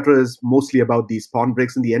first chapter is mostly about these pawn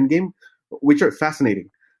breaks in the endgame, which are fascinating.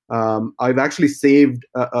 I've actually saved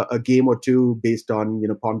a game or two based on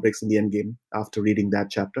pawn breaks in the endgame after reading that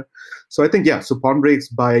chapter. So I think so pawn breaks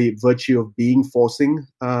by virtue of being forcing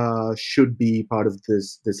should be part of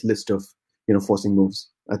this list of forcing moves.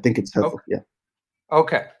 I think it's helpful. Okay. Yeah.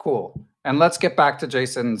 Okay, cool. And let's get back to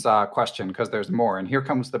Jason's question because there's more. And here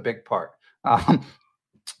comes the big part.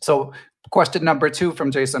 So question number 2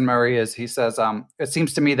 from Jason Murray is, he says, it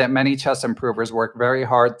seems to me that many chess improvers work very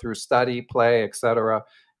hard through study, play, etc.,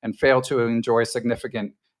 and fail to enjoy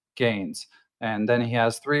significant gains. And then he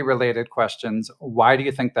has 3 related questions. Why do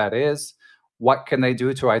you think that is? What can they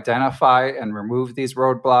do to identify and remove these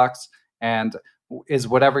roadblocks? And is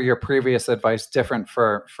whatever your previous advice different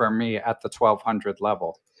for me at the 1200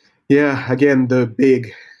 level? Yeah, again, the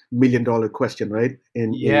big $1 million question, right?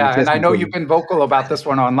 In Yeah, chess and I know you've improvement. been vocal about this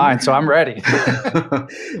one online, so I'm ready.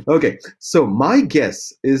 Okay, so my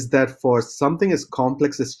guess is that for something as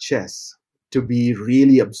complex as chess to be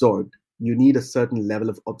really absorbed, you need a certain level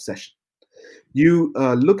of obsession. You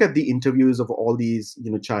look at the interviews of all these,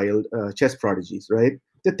 child chess prodigies, right?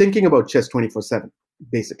 They're thinking about chess 24/7,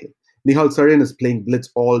 basically. Nihal Sarin is playing blitz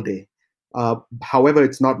all day. However,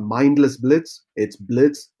 it's not mindless blitz. It's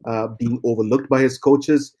blitz being overlooked by his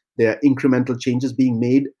coaches. There are incremental changes being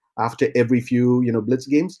made after every few, blitz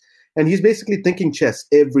games. And he's basically thinking chess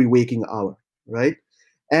every waking hour, right?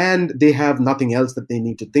 And they have nothing else that they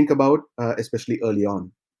need to think about, especially early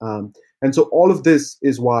on. And so all of this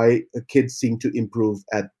is why kids seem to improve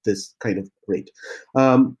at this kind of rate.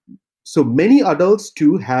 So many adults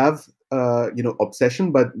too have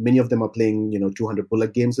obsession, but many of them are playing 200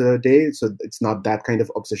 bullet games a day. So it's not that kind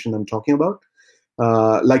of obsession I'm talking about.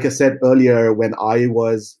 Like I said earlier, when I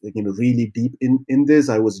was really deep in this,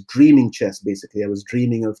 I was dreaming chess. Basically, I was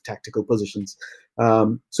dreaming of tactical positions.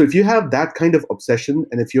 So if you have that kind of obsession,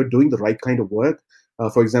 and if you're doing the right kind of work,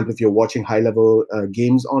 for example, if you're watching high-level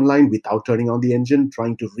games online without turning on the engine,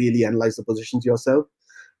 trying to really analyze the positions yourself,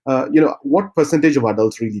 what percentage of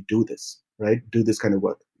adults really do this, right? Do this kind of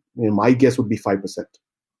work? My guess would be 5%.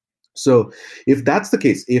 So if that's the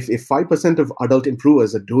case, if 5% of adult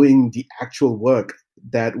improvers are doing the actual work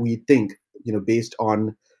that we think, based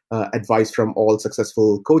on advice from all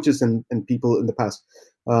successful coaches and people in the past,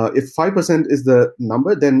 if 5% is the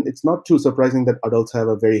number, then it's not too surprising that adults have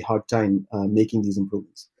a very hard time making these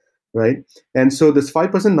improvements, right? And so this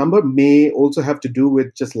 5% number may also have to do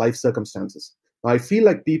with just life circumstances. I feel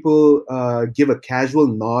like people give a casual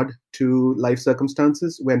nod to life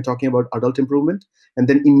circumstances when talking about adult improvement, and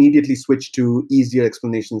then immediately switch to easier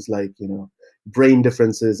explanations like brain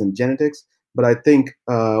differences and genetics. But I think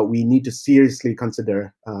we need to seriously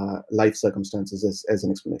consider life circumstances as an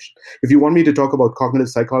explanation. If you want me to talk about cognitive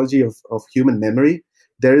psychology of human memory,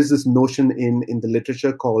 there is this notion in the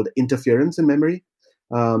literature called interference in memory.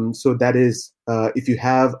 So that is, if you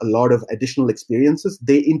have a lot of additional experiences,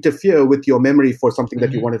 they interfere with your memory for something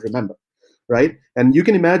that you want to remember, right? And you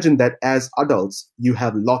can imagine that as adults, you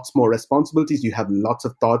have lots more responsibilities, you have lots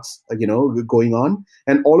of thoughts, going on,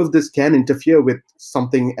 and all of this can interfere with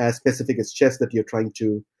something as specific as chess that you're trying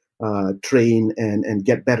to train and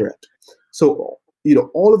get better at. So,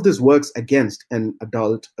 all of this works against an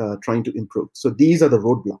adult trying to improve. So these are the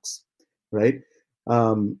roadblocks, right?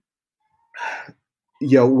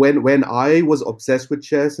 When I was obsessed with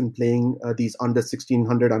chess and playing these under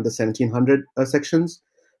 1600, under 1700 sections,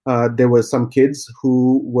 there were some kids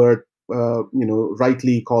who were,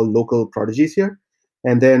 rightly called local prodigies here.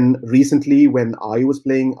 And then recently, when I was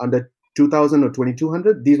playing under 2000 or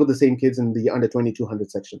 2200, these were the same kids in the under 2200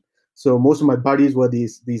 section. So most of my buddies were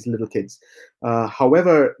these little kids.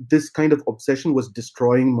 However, this kind of obsession was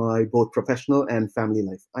destroying my both professional and family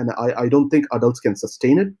life. And I don't think adults can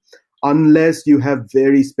sustain it unless you have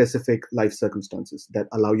very specific life circumstances that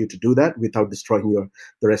allow you to do that without destroying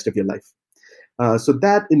the rest of your life. So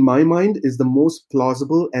that, in my mind, is the most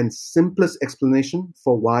plausible and simplest explanation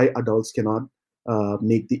for why adults cannot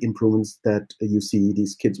make the improvements that you see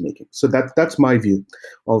these kids making. So that's my view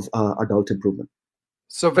of adult improvement.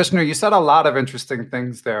 So Vishnu, you said a lot of interesting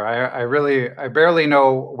things there. I barely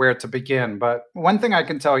know where to begin, but one thing I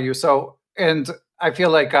can tell you, and I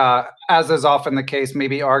feel like, as is often the case,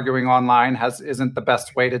 maybe arguing online isn't the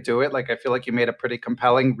best way to do it. Like, I feel like you made a pretty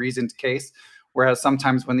compelling, reasoned case. Whereas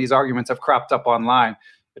sometimes when these arguments have cropped up online,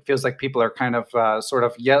 it feels like people are kind of sort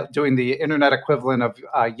of doing the internet equivalent of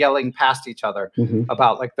yelling past each other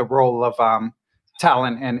about like the role of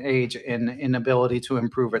talent and age in ability to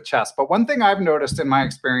improve at chess. But one thing I've noticed in my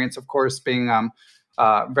experience, of course, being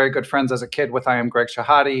very good friends as a kid with I Am Greg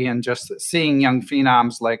Shahade, and just seeing young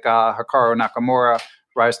phenoms like Hikaru Nakamura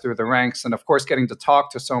rise through the ranks, and of course getting to talk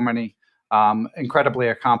to so many incredibly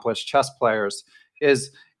accomplished chess players,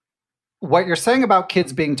 is what you're saying about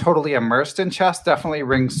kids being totally immersed in chess definitely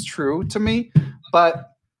rings true to me.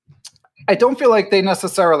 But I don't feel like they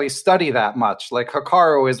necessarily study that much. Like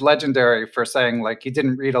Hikaru is legendary for saying like he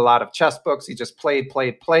didn't read a lot of chess books. He just played.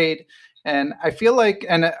 And I feel like,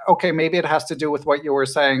 and okay, maybe it has to do with what you were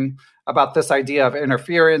saying about this idea of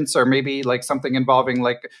interference, or maybe like something involving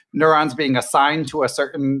like neurons being assigned to a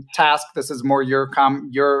certain task. This is more your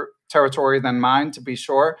territory than mine, to be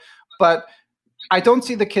sure. But I don't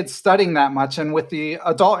see the kids studying that much. And with the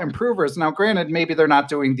adult improvers, now granted, maybe they're not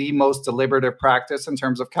doing the most deliberative practice in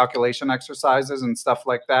terms of calculation exercises and stuff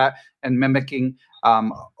like that, and mimicking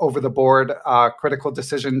over the board critical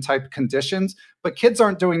decision type conditions, but kids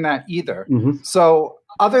aren't doing that either. So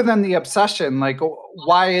other than the obsession, like,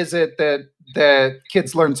 why is it that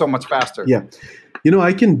kids learn so much faster? Yeah.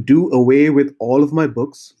 I can do away with all of my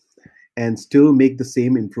books and still make the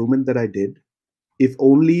same improvement that I did if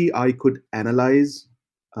only I could analyze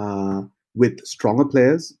with stronger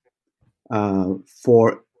players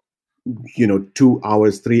for 2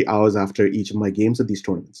 hours, 3 hours after each of my games at these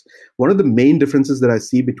tournaments. One of the main differences that I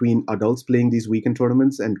see between adults playing these weekend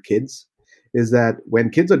tournaments and kids is that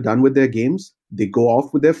when kids are done with their games, they go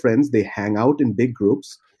off with their friends, they hang out in big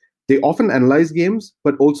groups. They often analyze games,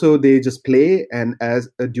 but also they just play. And as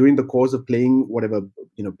during the course of playing whatever,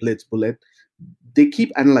 blitz, bullet, they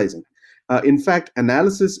keep analyzing. In fact,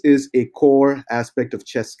 analysis is a core aspect of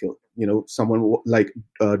chess skill. Someone like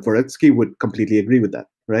Dvoretsky would completely agree with that,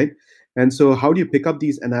 right? And so how do you pick up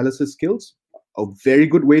these analysis skills? A very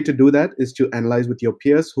good way to do that is to analyze with your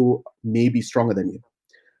peers who may be stronger than you,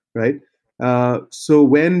 right? So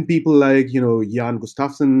when people like, Jan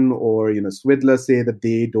Gustafsson or, Swidler say that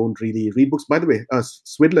they don't really read books, by the way,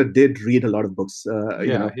 Swidler did read a lot of books.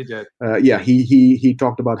 He did. He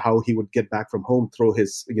talked about how he would get back from home, throw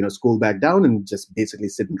his, school bag down and just basically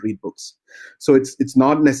sit and read books. So it's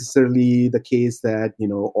not necessarily the case that,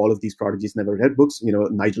 all of these prodigies never read books.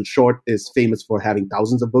 Nigel Short is famous for having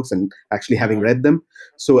thousands of books and actually having read them.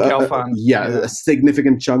 So a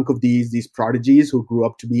significant chunk of these prodigies who grew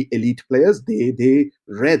up to be elite players, they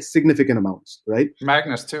read significant amounts, right?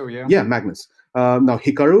 Magnus too, yeah, Magnus. Now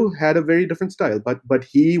Hikaru had a very different style, but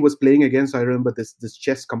he was playing against, I remember, this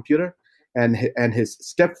chess computer, and his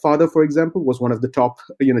stepfather, for example, was one of the top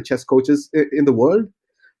chess coaches in the world,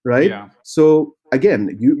 right? Yeah. So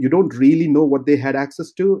again, you don't really know what they had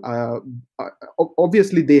access to.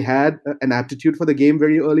 Obviously, they had an aptitude for the game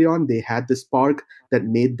very early on. They had this spark that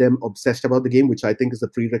made them obsessed about the game, which I think is a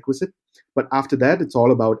prerequisite. But after that, it's all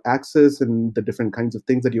about access and the different kinds of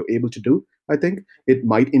things that you're able to do. I think it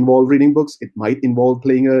might involve reading books. It might involve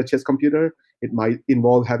playing a chess computer. It might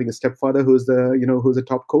involve having a stepfather who's a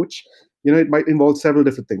top coach. It might involve several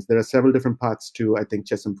different things. There are several different paths to, I think,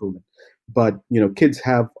 chess improvement. But kids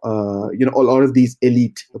have a lot of these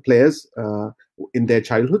elite players in their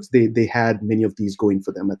childhoods. They had many of these going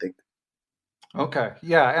for them, I think. Okay,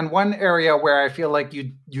 yeah, and one area where I feel like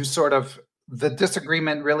you sort of, the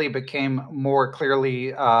disagreement really became more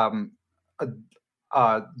clearly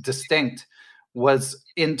distinct was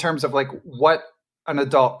in terms of like what an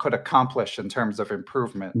adult could accomplish in terms of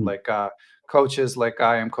improvement. Like coaches like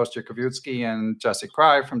I Am Kostya Kavutskiy and Jesse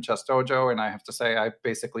Kraai from Chess Dojo, and I have to say I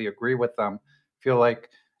basically agree with them. Feel like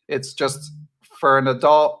it's just for an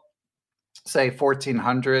adult, say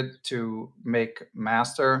 1400 to make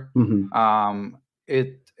master.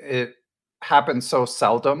 It happens so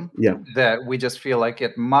seldom that we just feel like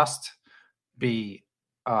it must be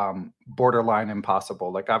borderline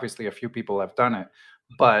impossible. Like obviously a few people have done it,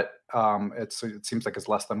 but it seems like it's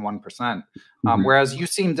less than 1%. Whereas you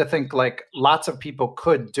seem to think like lots of people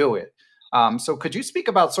could do it. So could you speak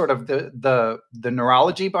about sort of the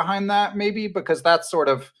neurology behind that, maybe? Because that's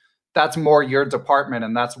more your department,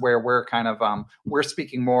 and that's where we're kind of we're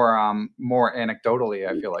speaking more anecdotally,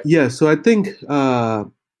 I feel like. Yeah, so I think a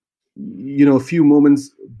few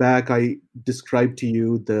moments back I described to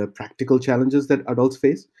you the practical challenges that adults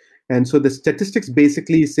face. And so the statistics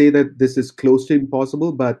basically say that this is close to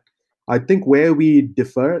impossible, but I think where we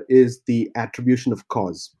differ is the attribution of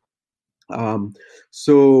cause. Um,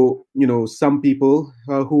 so, some people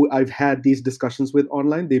who I've had these discussions with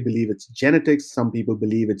online, they believe it's genetics. Some people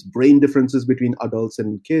believe it's brain differences between adults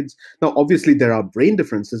and kids. Now, obviously, there are brain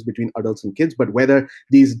differences between adults and kids, but whether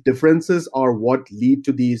these differences are what lead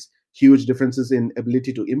to these huge differences in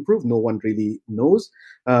ability to improve, no one really knows.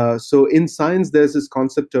 So, in science, there's this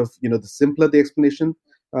concept of, the simpler the explanation,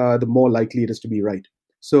 the more likely it is to be right.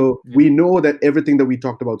 So Yeah. we know that everything that we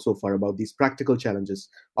talked about so far about these practical challenges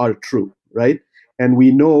are true, right? And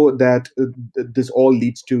we know that this all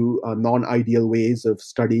leads to non-ideal ways of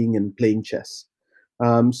studying and playing chess.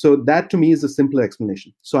 So that to me is a simpler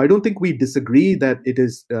explanation. So I don't think we disagree that it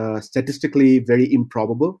is statistically very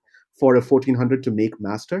improbable for a 1400 to make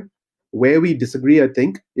master. Where we disagree, I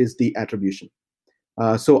think, is the attribution.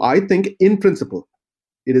 So I think in principle,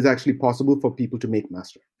 it is actually possible for people to make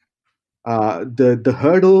master. The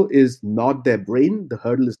hurdle is not their brain. The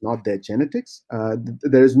hurdle is not their genetics.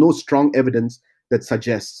 There is no strong evidence that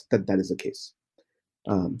suggests that that is the case.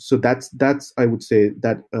 So that's I would say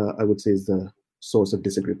is the source of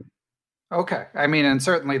disagreement. Okay. I mean, and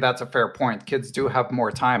certainly that's a fair point. Kids do have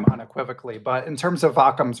more time unequivocally. But in terms of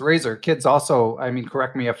Occam's razor, kids also, I mean,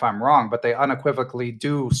 correct me if I'm wrong, but they unequivocally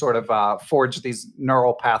do sort of forge these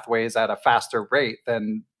neural pathways at a faster rate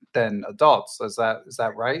than adults. Is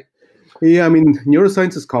that right? Yeah, I mean,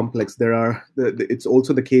 neuroscience is complex. It's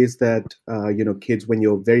also the case that kids when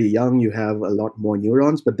you're very young, you have a lot more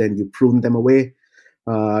neurons, but then you prune them away.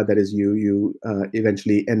 That is, you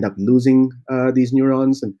eventually end up losing these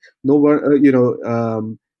neurons, and no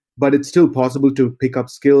one, but it's still possible to pick up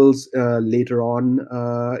skills later on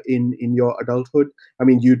in your adulthood. I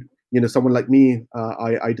mean, someone like me,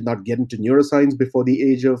 I did not get into neuroscience before the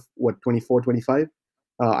age of what 24, 25.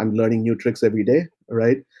 I'm learning new tricks every day,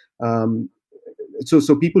 right? Um,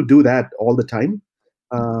 so people do that all the time.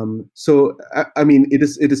 I mean, it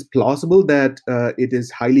is plausible that it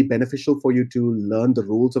is highly beneficial for you to learn the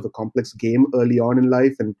rules of a complex game early on in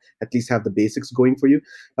life and at least have the basics going for you.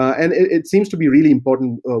 And it seems to be really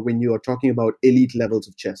important when you are talking about elite levels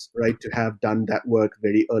of chess, right? To have done that work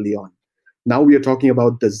very early on. Now we are talking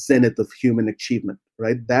about the zenith of human achievement,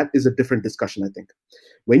 right? That is a different discussion, I think.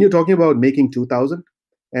 When you're talking about making 2000,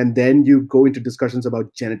 and then you go into discussions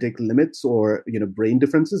about genetic limits or brain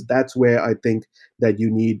differences, that's where I think that you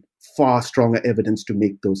need far stronger evidence to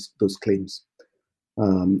make those claims.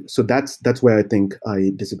 So that's where I think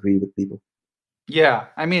I disagree with people. Yeah,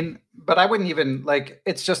 I mean, but I wouldn't even like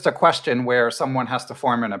it's just a question where someone has to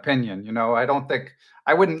form an opinion, I don't think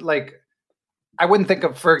I wouldn't like I wouldn't think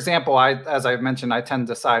of, for example, as I mentioned, I tend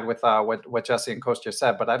to side with what Jesse and Kostya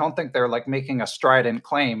said, but I don't think they're like making a strident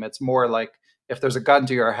claim. It's more like if there's a gun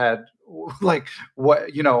to your head, like what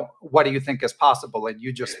do you think is possible, and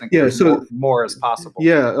you just think Yeah. there's So more is possible.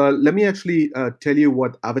 yeah, let me actually tell you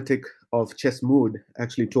what Avatik of Chess Mood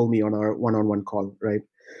actually told me on our one-on-one call, right?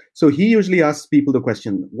 So he usually asks people the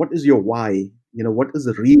question, "What is your why? What is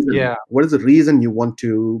the reason? Yeah, What is the reason you want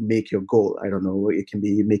to make your goal? I don't know. It can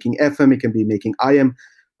be making FM, it can be making IM,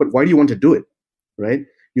 but why do you want to do it, right?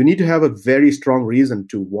 You need to have a very strong reason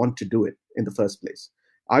to want to do it in the first place.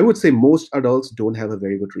 I would say most adults don't have a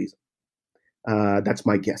very good reason. That's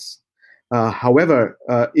my guess. However,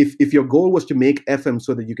 if your goal was to make FM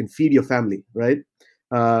so that you can feed your family, right?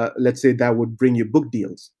 Let's say that would bring you book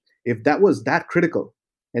deals. If that was that critical,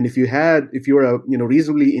 and if you were a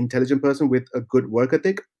reasonably intelligent person with a good work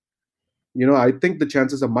ethic, I think the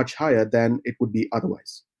chances are much higher than it would be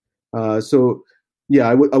otherwise. So yeah,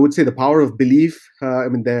 I would say the power of belief. I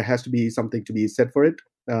mean, there has to be something to be said for it,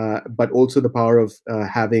 but also the power of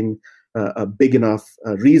having a big enough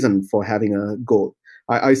reason for having a goal.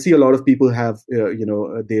 I see a lot of people have,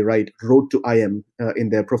 they write "Road to IM"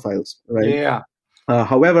 in their profiles, right? yeah,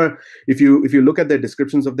 However, if you look at their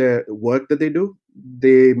descriptions of their work that they do,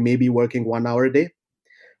 they may be working 1 hour a day.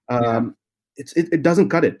 yeah, It doesn't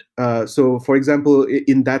cut it. So, for example,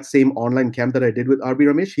 in that same online camp that I did with RB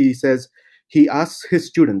Ramesh, he says he asks his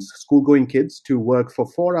students, school-going kids, to work for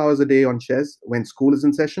 4 hours a day on chess when school is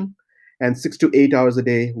in session, and 6 to 8 hours a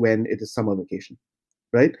day when it is summer vacation,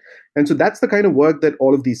 right? And so that's the kind of work that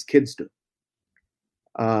all of these kids do.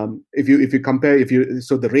 If you compare, if you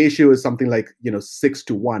so the ratio is something like 6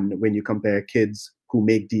 to 1 when you compare kids who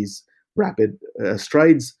make these rapid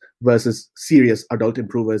strides versus serious adult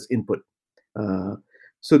improvers input. uh,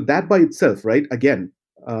 so that by itself, right, again,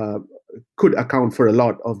 uh, could account for a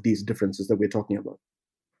lot of these differences that we're talking about.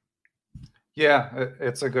 yeah.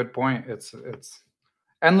 It's a good point. It's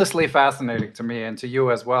endlessly fascinating to me and to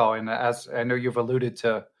you as well. And as I know you've alluded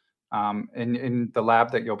to, in the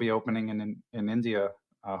lab that you'll be opening in India,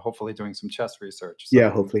 hopefully doing some chess research. Yeah,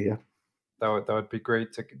 So hopefully, yeah. That would be great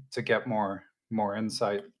to get more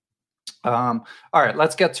insight. All right,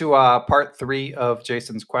 let's get to part 3 of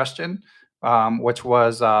Jason's question, which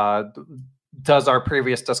was, does our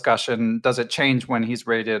previous discussion, does it change when he's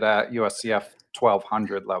rated at USCF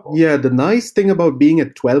 1200 level? Yeah, the nice thing about being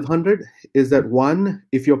at 1200 is that one,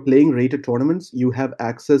 if you're playing rated tournaments, you have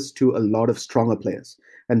access to a lot of stronger players.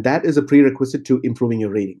 And that is a prerequisite to improving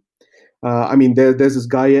your rating. I mean, there's this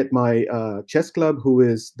guy at my chess club who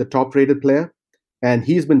is the top rated player, and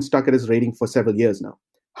he's been stuck at his rating for several years now.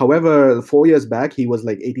 However, 4 years back, he was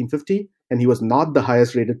like 1850, and he was not the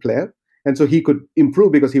highest rated player. And so he could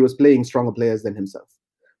improve because he was playing stronger players than himself,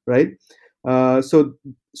 right? So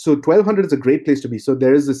 1200 is a great place to be. So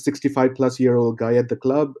there is a 65-plus-year-old guy at the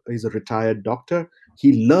club. He's a retired doctor.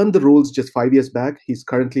 He learned the rules just 5 years back. He's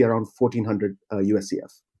currently around 1400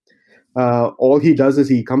 USCF. All he does is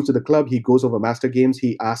he comes to the club, he goes over master games,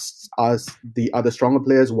 he asks us, the other stronger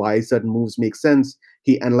players, why certain moves make sense.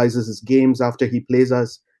 He analyzes his games after he plays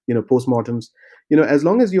us, postmortems. As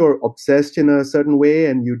long as you're obsessed in a certain way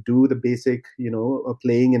and you do the basic,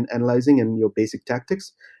 playing and analyzing and your basic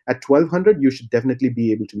tactics, at 1200, you should definitely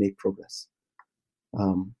be able to make progress.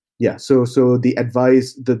 So the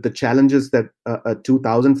advice, the challenges that a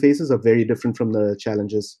 2000 faces are very different from the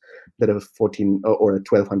challenges that a 14 or a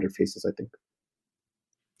 1200 faces, I think.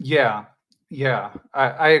 Yeah,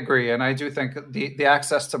 I agree. And I do think the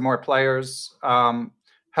access to more players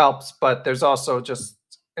helps, but there's also just,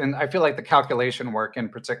 and I feel like the calculation work in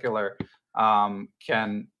particular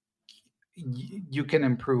you can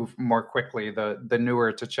improve more quickly. The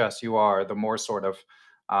newer to chess you are, the more sort of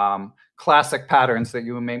classic patterns that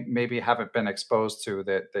you maybe haven't been exposed to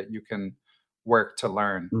that you can work to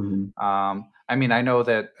learn. Mm-hmm. I mean, I know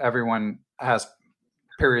that everyone has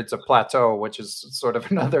periods of plateau, which is sort of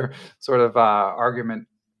another sort of argument.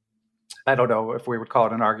 I don't know if we would call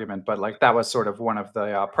it an argument, but like that was sort of one of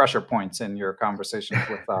the pressure points in your conversations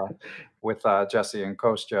with Jesse and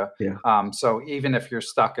Kostya. Yeah. So even if you're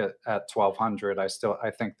stuck at 1200,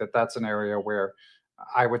 I think that's an area where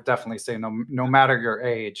I would definitely say no matter your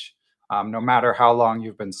age, no matter how long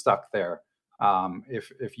you've been stuck there,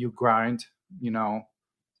 if you grind,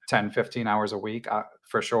 10, 15 hours a week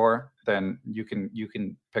for sure, then you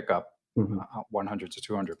can pick up 100 to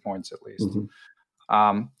 200 points at least.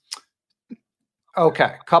 Mm-hmm.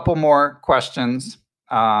 Okay, couple more questions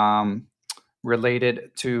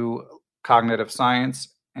related to cognitive science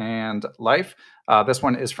and life. This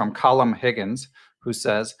one is from Colum Higgins, who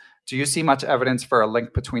says, do you see much evidence for a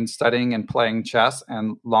link between studying and playing chess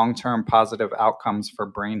and long-term positive outcomes for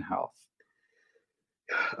brain health?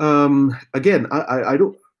 Again,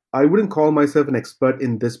 I wouldn't call myself an expert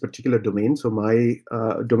in this particular domain. So my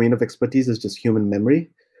domain of expertise is just human memory.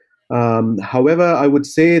 However, I would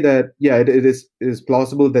say that, yeah, it is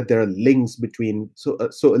plausible that there are links between. So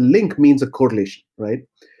a link means a correlation, right?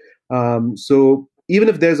 So even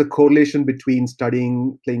if there's a correlation between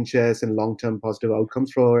studying, playing chess, and long-term positive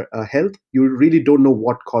outcomes for health, you really don't know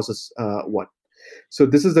what causes what. So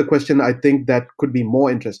this is the question I think that could be more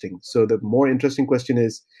interesting. So the more interesting question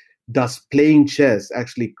is, does playing chess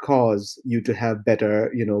actually cause you to have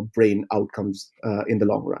better, brain outcomes in the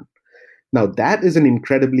long run? Now, that is an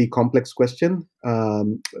incredibly complex question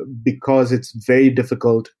because it's very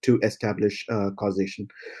difficult to establish causation.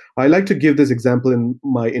 I like to give this example in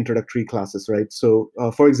my introductory classes, right? So,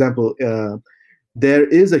 for example, there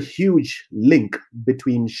is a huge link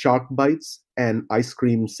between shark bites and ice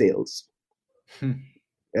cream sales.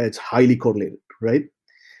 It's highly correlated, right?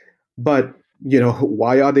 But,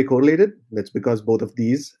 why are they correlated? That's because both of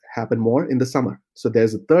these happen more in the summer. So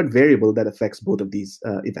there's a third variable that affects both of these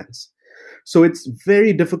events. So it's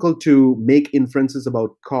very difficult to make inferences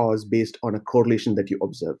about cause based on a correlation that you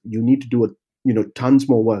observe. You need to do tons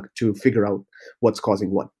more work to figure out what's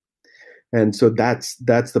causing what. And so that's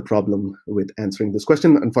the problem with answering this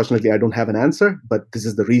question. Unfortunately, I don't have an answer, but this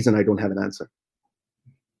is the reason I don't have an answer.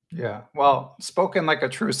 Yeah, well, spoken like a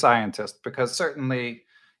true scientist, because certainly,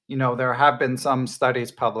 there have been some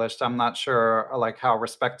studies published. I'm not sure like how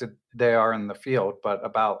respected they are in the field, but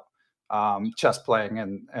about chess playing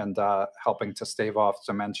and helping to stave off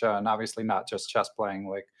dementia, and obviously not just chess playing,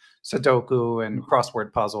 like Sudoku and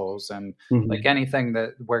crossword puzzles and like anything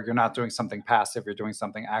where you're not doing something passive, you're doing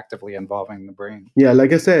something actively involving the brain. Yeah,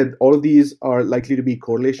 like I said, all of these are likely to be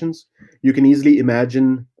correlations. You can easily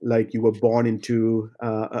imagine like you were born into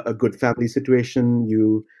a good family situation.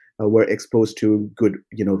 You were exposed to good,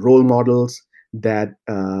 role models that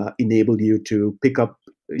enabled you to pick up,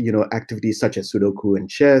 activities such as Sudoku and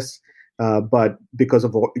chess. But because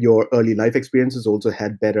of your early life experiences, also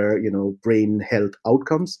had better, brain health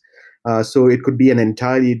outcomes. So it could be an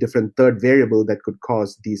entirely different third variable that could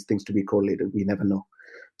cause these things to be correlated. We never know.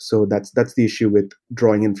 So that's the issue with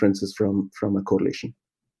drawing inferences from a correlation.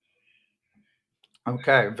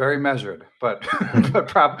 Okay, very measured, but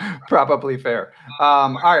probably fair.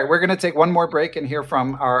 All right, we're going to take one more break and hear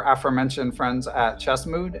from our aforementioned friends at Chess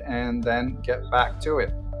Mood, and then get back to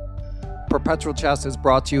it. Perpetual Chess is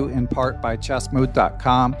brought to you in part by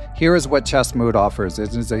chessmood.com. Here is what Chessmood offers.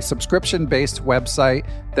 It is a subscription-based website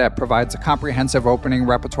that provides a comprehensive opening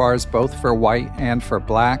repertoires both for white and for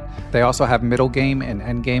black. They also have middle game and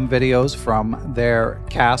endgame videos from their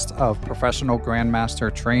cast of professional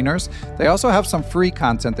Grandmaster trainers. They also have some free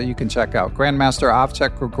content that you can check out. Grandmaster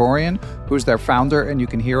Avchek Gregorian, who's their founder, and you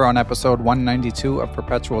can hear on episode 192 of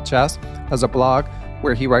Perpetual Chess, has a blog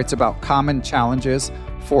where he writes about common challenges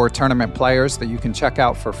for tournament players that you can check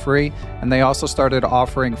out for free. And they also started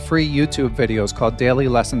offering free YouTube videos called Daily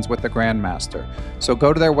Lessons with the Grandmaster. So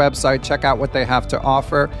go to their website, check out what they have to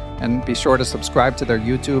offer, and be sure to subscribe to their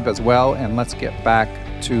YouTube as well. And let's get back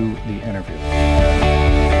to the interview.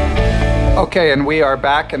 Okay, and we are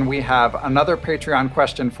back, and we have another Patreon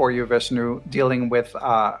question for you, Vishnu, dealing with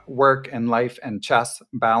work and life and chess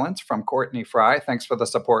balance from Courtney Fry. Thanks for the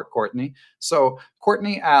support, Courtney. So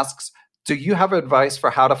Courtney asks, do you have advice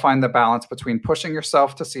for how to find the balance between pushing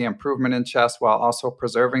yourself to see improvement in chess while also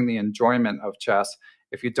preserving the enjoyment of chess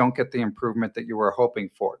if you don't get the improvement that you were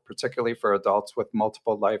hoping for, particularly for adults with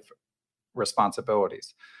multiple life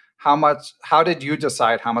responsibilities? How did you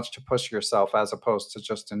decide how much to push yourself as opposed to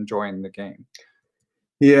just enjoying the game?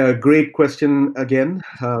 Yeah, great question again,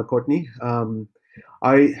 Courtney.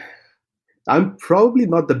 I'm probably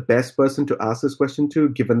not the best person to ask this question to,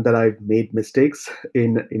 given that I've made mistakes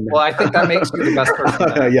in. Well, I think that makes you the best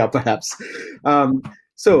person. Yeah, perhaps.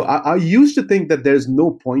 So I used to think that there's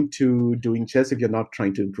no point to doing chess if you're not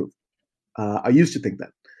trying to improve. I used to think that.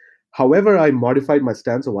 However, I modified my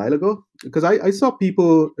stance a while ago because I saw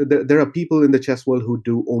people, there are people in the chess world who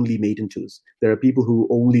do only mate and choose. There are people who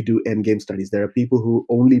only do endgame studies. There are people who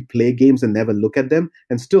only play games and never look at them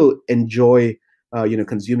and still enjoy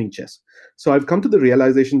consuming chess. So I've come to the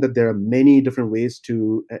realization that there are many different ways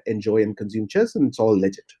to enjoy and consume chess, and it's all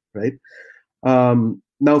legit, right?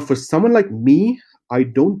 Now, for someone like me, I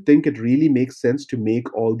don't think it really makes sense to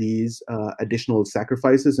make all these additional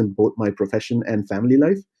sacrifices in both my profession and family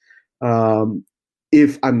life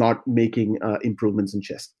if I'm not making improvements in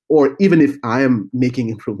chess, or even if I am making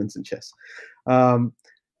improvements in chess.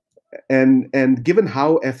 And given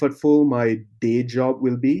how effortful my day job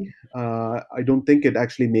will be, I don't think it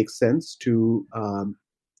actually makes sense to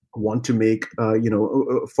want to make,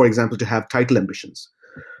 for example, to have title ambitions.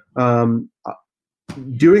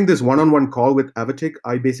 During this one-on-one call with Avatik,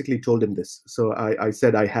 I basically told him this. So I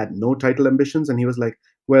said I had no title ambitions, and he was like,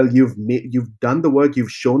 "Well, you've done the work,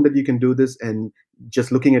 you've shown that you can do this, and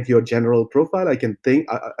just looking at your general profile, I can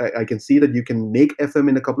see that you can make FM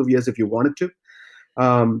in a couple of years if you wanted to."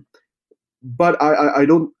 But I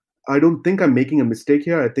don't think I'm making a mistake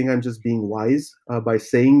here. I think I'm just being wise by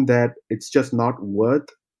saying that it's just not worth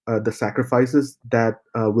the sacrifices that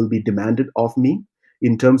will be demanded of me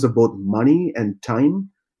in terms of both money and time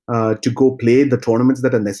to go play the tournaments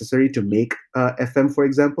that are necessary to make FM, for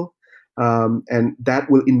example. And that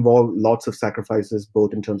will involve lots of sacrifices,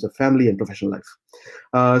 both in terms of family and professional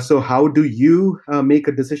life. So how do you make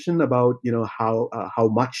a decision about how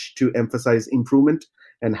much to emphasize improvement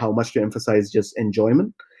and how much to emphasize just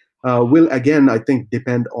enjoyment? Will, again, I think,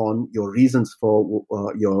 depend on your reasons for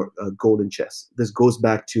your goal in chess. This goes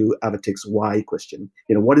back to Avatik's why question.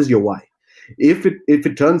 What is your why? If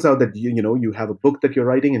it turns out that you have a book that you're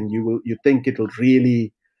writing and you think it'll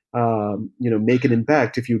really make an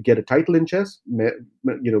impact if you get a title in chess,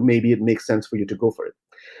 maybe it makes sense for you to go for it.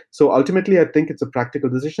 So ultimately, I think it's a practical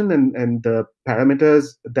decision, and the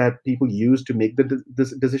parameters that people use to make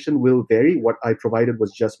this decision will vary. What I provided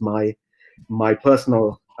was just my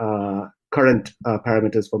personal current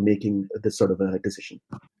parameters for making this sort of a decision.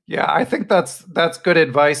 Yeah, I think that's good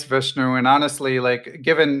advice, Vishnu. And honestly, like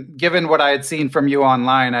given what I had seen from you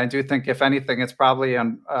online, I do think, if anything, it's probably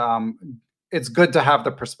it's good to have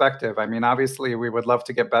the perspective. I mean, obviously, we would love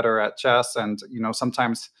to get better at chess, and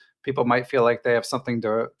sometimes people might feel like they have something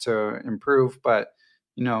to improve, but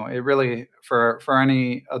it really, for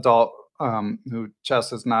any adult who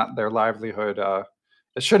chess is not their livelihood,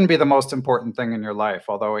 it shouldn't be the most important thing in your life.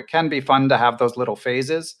 Although it can be fun to have those little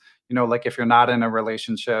phases. Like if you're not in a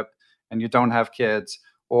relationship and you don't have kids,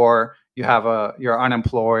 or you're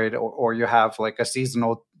unemployed, or you have like a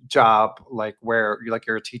seasonal job, like where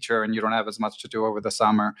you're a teacher and you don't have as much to do over the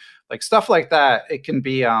summer, like stuff like that. It can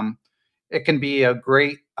be a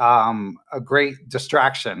great a great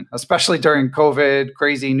distraction, especially during COVID,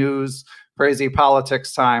 crazy news, crazy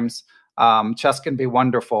politics times. Chess can be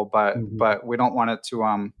wonderful, but we don't want it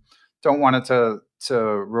to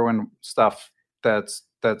ruin stuff that's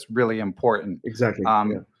really important. Exactly.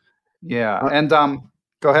 Yeah. And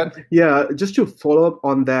go ahead. Yeah, just to follow up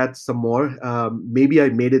on that some more, maybe I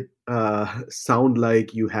made it sound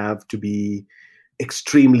like you have to be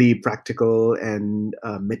extremely practical and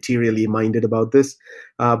materially minded about this.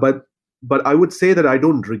 But I would say that I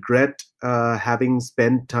don't regret having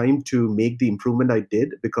spent time to make the improvement I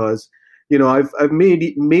did, because I've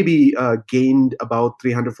maybe gained about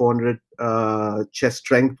 300 400 chess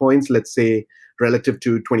strength points, let's say, relative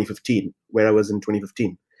to 2015, where I was in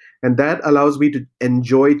 2015. And that allows me to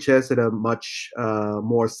enjoy chess at a much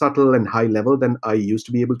more subtle and high level than I used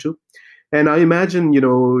to be able to. And I imagine,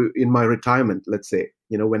 in my retirement, let's say,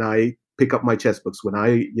 when I pick up my chess books, when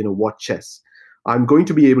I, watch chess, I'm going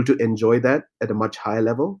to be able to enjoy that at a much higher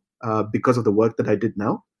level because of the work that I did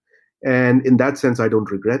now. And in that sense, I don't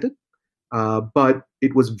regret it. But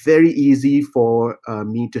it was very easy for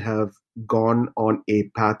me to have gone on a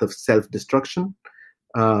path of self-destruction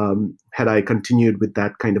had I continued with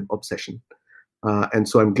that kind of obsession. And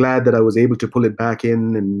so I'm glad that I was able to pull it back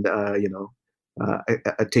in and,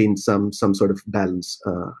 attain some sort of balance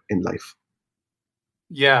in life.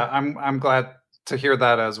 Yeah, I'm glad to hear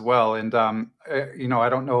that as well. And I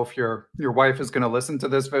don't know if your wife is going to listen to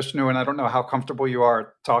this, Vishnu, and I don't know how comfortable you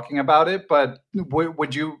are talking about it, but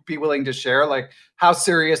would you be willing to share, like, how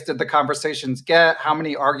serious did the conversations get? How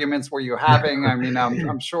many arguments were you having? I mean,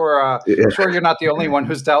 I'm sure sure you're not the only one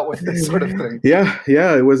who's dealt with this sort of thing. Yeah,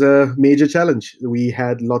 it was a major challenge. We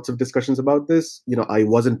had lots of discussions about this. I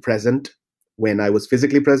wasn't present when I was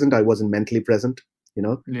physically present. I wasn't mentally present.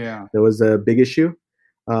 Yeah, there was a big issue.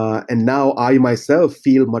 And now I myself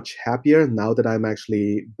feel much happier now that I'm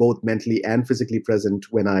actually both mentally and physically present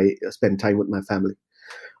when I spend time with my family.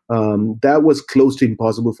 That was close to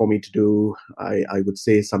impossible for me to do, I would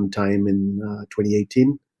say, sometime in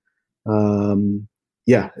 2018.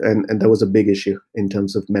 Yeah, and that was a big issue in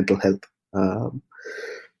terms of mental health.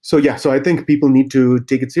 So I think people need to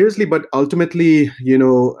take it seriously, but ultimately,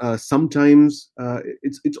 sometimes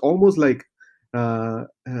it's almost like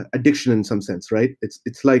addiction in some sense, right?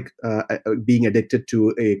 It's like being addicted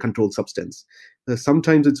to a controlled substance.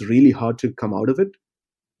 Sometimes it's really hard to come out of it,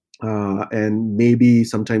 and maybe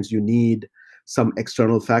sometimes you need some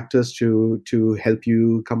external factors to help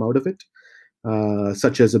you come out of it,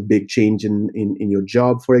 such as a big change in your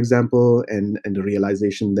job, for example, and the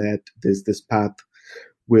realization that this path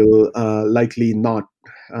will likely not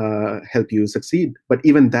help you succeed. But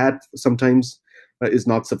even that sometimes is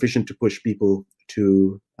not sufficient to push people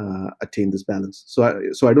to attain this balance.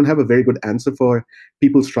 So I don't have a very good answer for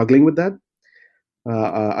people struggling with that.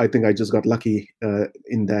 I think I just got lucky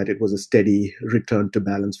in that it was a steady return to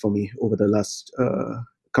balance for me over the last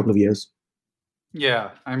couple of years. Yeah,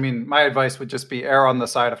 I mean, my advice would just be err on the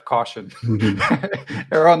side of caution. Mm-hmm.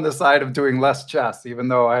 Err on the side of doing less chess, even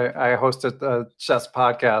though I hosted a chess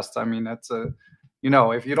podcast. I mean, it's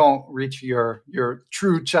if you don't reach your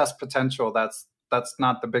true chess potential, that's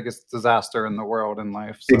not the biggest disaster in the world in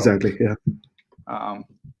life. So, exactly, yeah.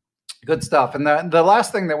 Good stuff. And the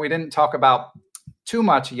last thing that we didn't talk about too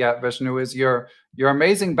much yet, Vishnu, is your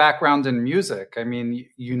amazing background in music. I mean,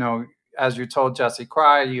 as you told Jesse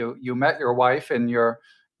Kraai, you met your wife in your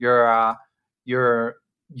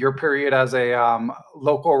period as a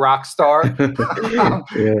local rock star, Yeah.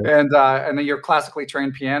 and you're classically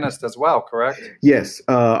trained pianist as well, correct? Yes,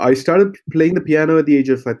 I started playing the piano at the age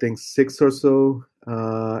of, I think, 6 or so,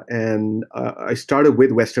 and I started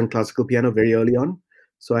with Western classical piano very early on.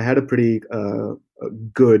 So I had a pretty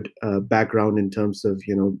good background in terms of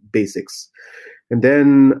basics. And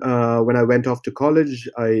then when I went off to college,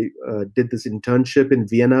 I did this internship in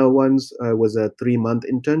Vienna once. It was a 3-month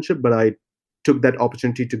internship, but I took that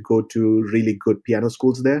opportunity to go to really good piano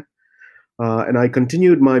schools there. And I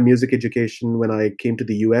continued my music education when I came to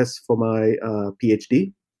the US for my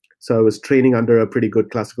PhD. So I was training under a pretty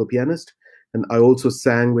good classical pianist. And I also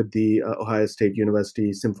sang with the Ohio State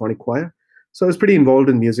University Symphonic Choir. So I was pretty involved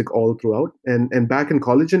in music all throughout. And back in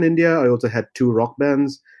college in India, I also had 2 rock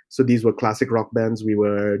bands. So these were classic rock bands. We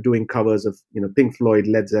were doing covers of Pink Floyd,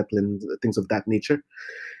 Led Zeppelin, things of that nature.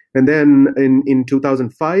 And then in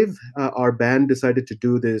 2005, our band decided to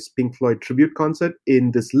do this Pink Floyd tribute concert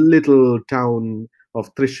in this little town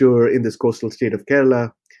of Thrissur in this coastal state of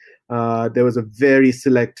Kerala. There was a very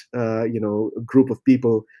select, group of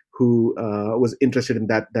people who was interested in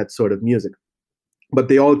that sort of music. But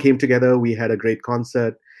they all came together. We had a great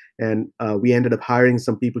concert. and we ended up hiring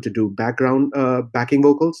some people to do background backing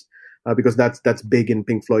vocals because that's big in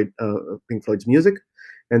Pink Floyd's music.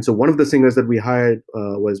 And so one of the singers that we hired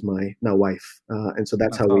was my now wife, and so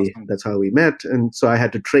That's awesome. that's how we met. And so I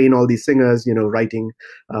had to train all these singers, writing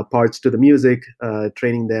parts to the music,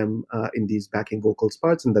 training them in these backing vocals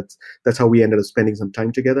parts, and that's how we ended up spending some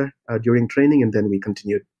time together during training, and then we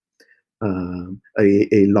continued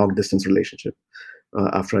a long distance relationship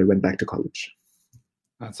after I went back to college.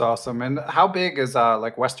 That's awesome. And how big is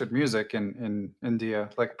like Western music in India,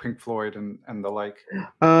 like Pink Floyd and the like?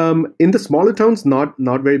 In the smaller towns, not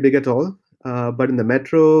very big at all. But in the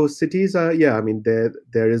metro cities, yeah, I mean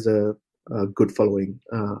there is a good following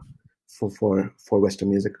for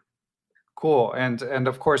Western music. Cool. And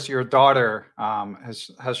of course, your daughter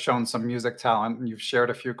has shown some music talent, and you've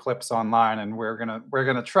shared a few clips online. And we're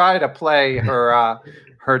gonna try to play her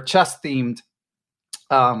chess themed.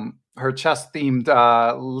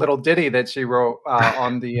 Little ditty that she wrote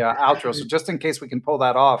on the outro. So just in case we can pull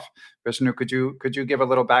that off, Vishnu, could you give a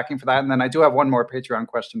little backing for that? And then I do have one more Patreon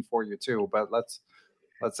question for you too, but let's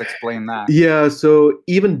explain that. Yeah. So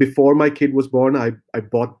even before my kid was born, I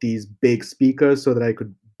bought these big speakers so that I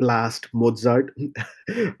could blast Mozart,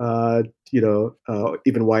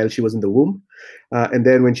 even while she was in the womb. And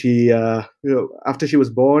then when she, after she was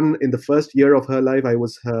born, in the first year of her life, I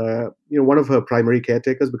was her, one of her primary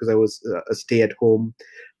caretakers because I was a stay-at-home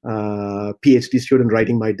PhD student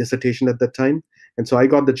writing my dissertation at that time. And so I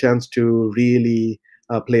got the chance to really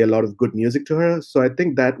play a lot of good music to her. So I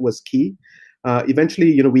think that was key.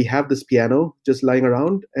 Eventually, we have this piano just lying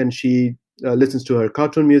around, and she listens to her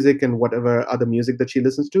cartoon music and whatever other music that she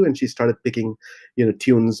listens to, and she started picking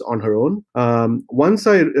tunes on her own. Once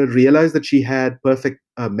I realized that she had perfect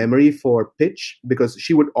memory for pitch, because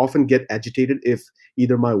she would often get agitated if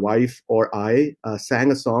either my wife or I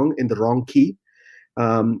sang a song in the wrong key.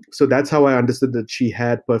 So that's how I understood that she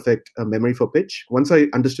had perfect memory for pitch. Once I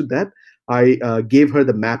understood that, I gave her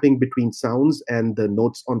the mapping between sounds and the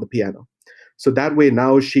notes on the piano. So that way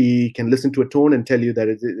now she can listen to a tone and tell you that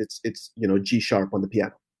it's G sharp on the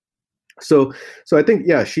piano. So I think,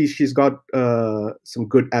 yeah, she's got some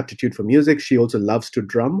good aptitude for music. She also loves to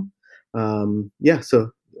drum. And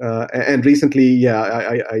recently, yeah,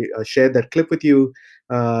 I shared that clip with you.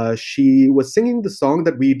 She was singing the song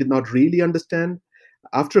that we did not really understand.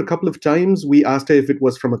 After a couple of times, we asked her if it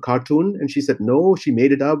was from a cartoon, and she said no, she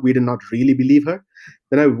made it up. We did not really believe her.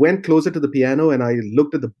 Then I went closer to the piano and I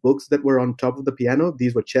looked at the books that were on top of the piano.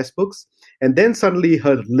 These were chess books. And then suddenly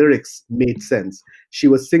her lyrics made sense. She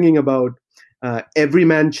was singing about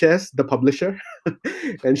Everyman Chess, the publisher.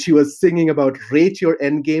 And she was singing about Rate Your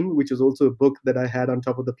Endgame, which was also a book that I had on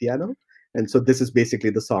top of the piano. And so this is basically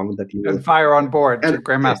the song that you... And Fire on Board,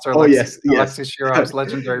 Grandmaster Alexei Shirov's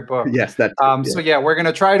legendary book. Yes, that. So yeah, we're going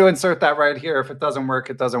to try to insert that right here. If it doesn't work,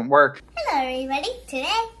 it doesn't work. Hello, everybody. Today,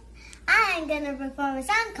 I'm going to perform a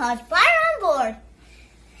song called Fire on Board.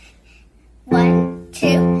 1,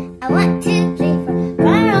 2, I want 2, 3, 4.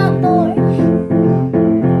 Fire on board.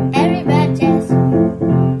 Every bad chess.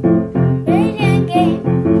 Radio game.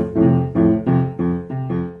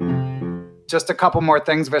 Just a couple more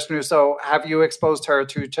things, Vishnu. So have you exposed her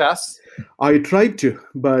to chess? I tried to,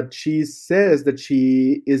 but she says that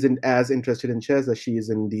she isn't as interested in chess as she is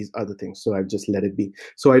in these other things. So I've just let it be.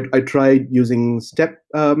 So I tried using steps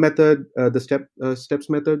method.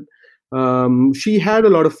 She had a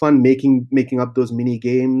lot of fun making up those mini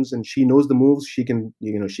games, and she knows the moves. She can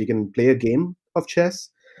play a game of chess.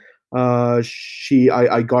 I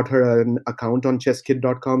got her an account on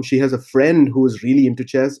chesskid.com. She has a friend who is really into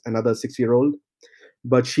chess, another 6-year-old,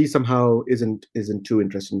 but she somehow isn't too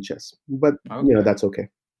interested in chess. But okay. That's okay.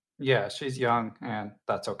 Yeah, she's young, and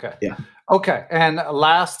that's okay. Yeah. Okay, and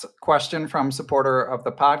last question from supporter of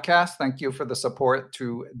the podcast. Thank you for the support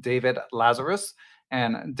to David Lazarus.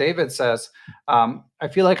 And David says, I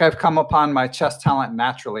feel like I've come upon my chess talent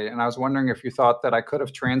naturally, and I was wondering if you thought that I could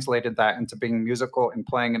have translated that into being musical and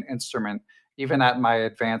playing an instrument, even at my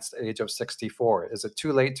advanced age of 64. Is it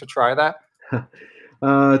too late to try that?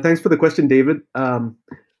 Thanks for the question, David.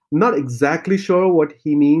 Not exactly sure what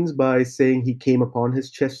he means by saying he came upon his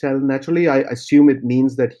chess talent naturally. I assume it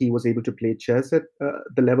means that he was able to play chess at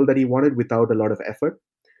the level that he wanted without a lot of effort.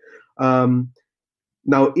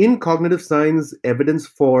 Now, in cognitive science, evidence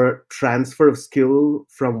for transfer of skill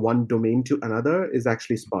from one domain to another is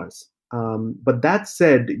actually sparse. But that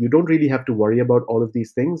said, you don't really have to worry about all of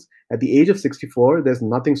these things. At the age of 64, there's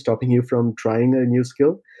nothing stopping you from trying a new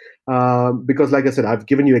skill. Because like I said, I've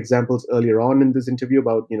given you examples earlier on in this interview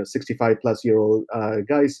about 65-plus-year-old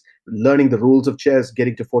guys learning the rules of chess,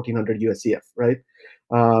 getting to 1400 USCF, right?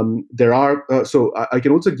 There are so I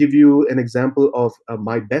can also give you an example of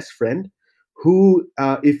my best friend, who,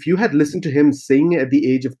 if you had listened to him sing at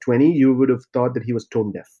the age of 20, you would have thought that he was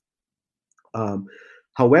tone deaf. Um,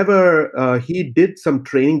 However, he did some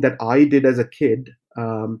training that I did as a kid.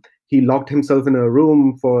 He locked himself in a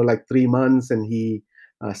room for like 3 months, and he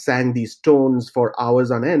sang these tones for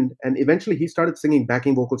hours on end. And eventually, he started singing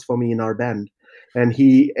backing vocals for me in our band. And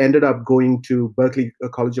he ended up going to Berklee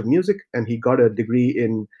College of Music, and he got a degree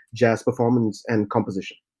in jazz performance and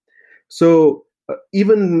composition. So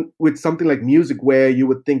even with something like music, where you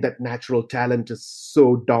would think that natural talent is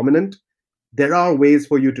so dominant, there are ways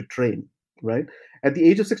for you to train, right? At the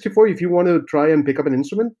age of 64, if you want to try and pick up an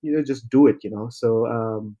instrument, just do it,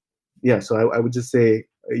 So so I would just say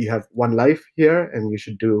you have one life here, and you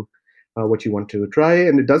should do what you want to try.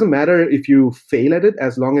 And it doesn't matter if you fail at it,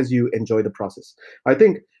 as long as you enjoy the process. I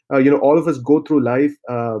think all of us go through life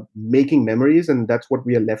making memories, and that's what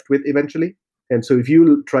we are left with eventually. And so if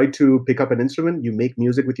you try to pick up an instrument, you make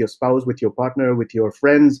music with your spouse, with your partner, with your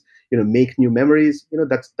friends, make new memories.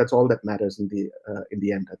 That's all that matters in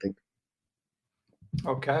the end, I think.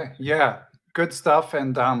 Okay. Yeah. Good stuff.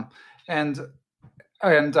 And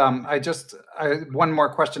one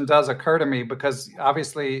more question does occur to me, because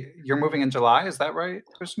obviously you're moving in July. Is that right,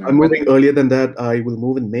 Vishnu? I'm moving earlier than that. I will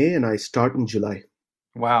move in May, and I start in July.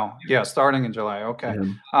 Wow. Yeah. Starting in July. Okay.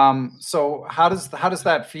 Yeah. So how does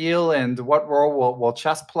that feel, and what role will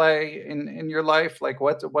chess play in your life? Like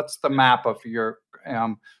what's the map of your,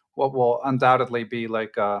 what will undoubtedly be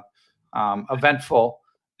like a eventful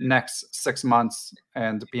next 6 months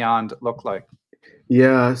and beyond look like?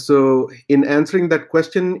 Yeah, so in answering that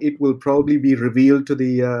question, it will probably be revealed to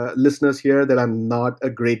the listeners here that I'm not a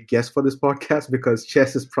great guest for this podcast, because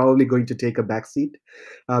chess is probably going to take a backseat,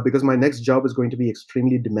 because my next job is going to be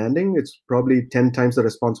extremely demanding. It's probably 10 times the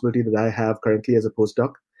responsibility that I have currently as a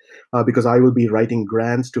postdoc, because I will be writing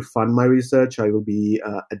grants to fund my research. I will be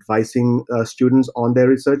advising students on their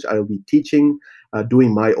research. I will be teaching,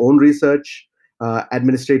 doing my own research,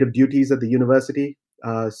 administrative duties at the university.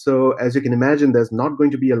 So as you can imagine, there's not going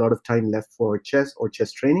to be a lot of time left for chess or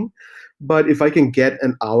chess training. But if I can get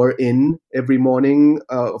an hour in every morning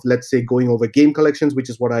of, let's say, going over game collections, which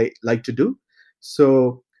is what I like to do.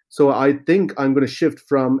 So I think I'm going to shift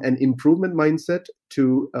from an improvement mindset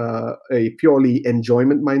to a purely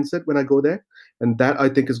enjoyment mindset when I go there. And that, I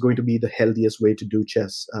think, is going to be the healthiest way to do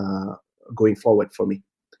chess going forward for me.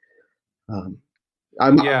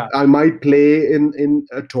 I might play in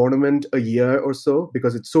a tournament a year or so,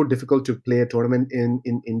 because it's so difficult to play a tournament in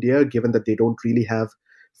India, given that they don't really have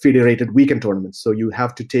federated weekend tournaments. So you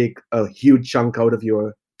have to take a huge chunk out of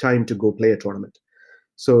your time to go play a tournament.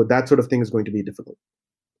 So that sort of thing is going to be difficult.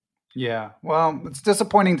 Yeah, well, it's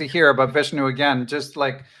disappointing to hear, but Vishnu, again, just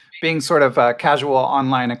like being sort of casual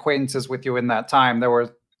online acquaintances with you in that time, there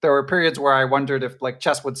were periods where I wondered if like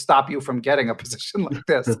chess would stop you from getting a position like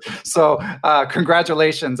this. So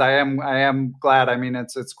congratulations. I am glad. I mean,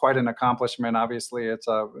 it's quite an accomplishment. Obviously, it's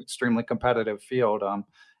a extremely competitive field.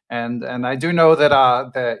 And I do know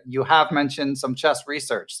that you have mentioned some chess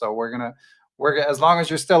research. So we're as long as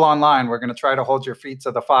you're still online, we're gonna try to hold your feet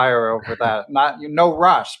to the fire over that. No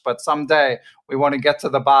rush, but someday we want to get to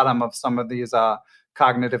the bottom of some of these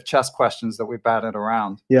cognitive chess questions that we batted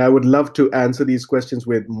around. Yeah, I would love to answer these questions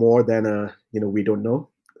with more than we don't know.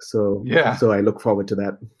 So yeah, so I look forward to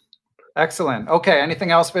that. Excellent. Okay,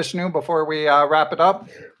 anything else, Vishnu, before we wrap it up?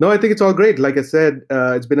 No, I think it's all great. Like I said,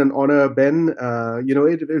 it's been an honor, Ben.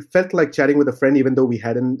 It felt like chatting with a friend, even though we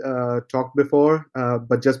hadn't talked before,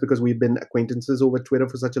 but just because we've been acquaintances over Twitter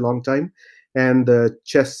for such a long time. And the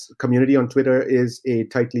chess community on Twitter is a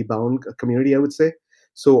tightly bound community, I would say.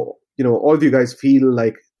 So all of you guys feel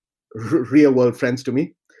like real world friends to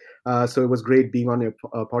me. So it was great being on your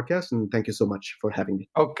podcast, and thank you so much for having me.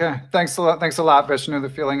 Okay, thanks a lot. Thanks a lot, Vishnu. The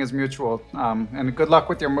feeling is mutual. And good luck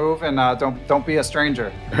with your move, and don't be a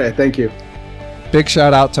stranger. All right, thank you. Big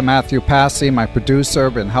shout out to Matthew Passy, my producer,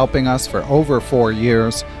 been helping us for over 4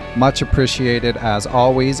 years. Much appreciated as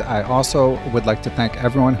always. I also would like to thank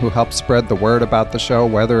everyone who helped spread the word about the show,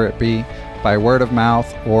 whether it be by word of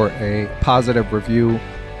mouth or a positive review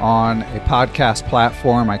on a podcast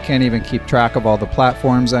platform. I can't even keep track of all the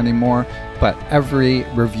platforms anymore. but every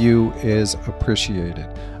review is appreciated.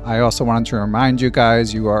 I also wanted to remind you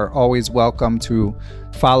guys, you are always welcome to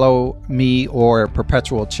follow me or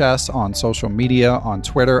Perpetual Chess on social media. On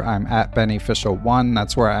Twitter, I'm at Beneficial1.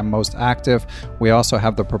 That's where I'm most active. We also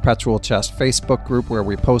have the Perpetual Chess Facebook group where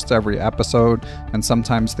we post every episode, and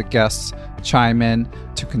sometimes the guests chime in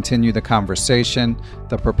to continue the conversation.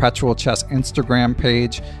 The Perpetual Chess Instagram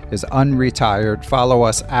page is unretired. Follow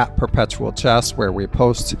us at Perpetual Chess where we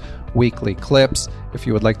post weekly clips. If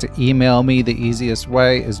you would like to email me, the easiest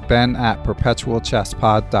way is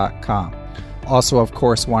ben@perpetualchesspod.com. Also, of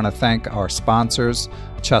course, want to thank our sponsors,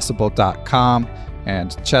 Chessable.com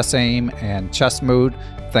and ChessAim and ChessMood.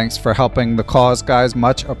 Thanks for helping the cause, guys.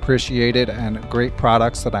 Much appreciated, and great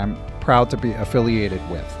products that I'm proud to be affiliated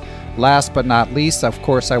with. Last but not least, of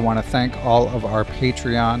course, I want to thank all of our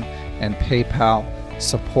Patreon and PayPal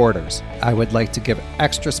supporters. I would like to give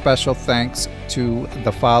extra special thanks to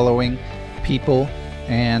the following people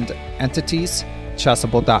and entities: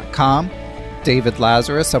 Chessable.com, David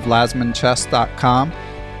Lazarus of LazmanChess.com,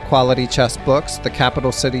 Quality Chess Books, the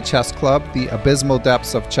Capital City Chess Club, the Abysmal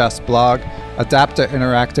Depths of Chess blog, Adapta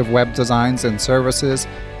Interactive Web Designs and Services,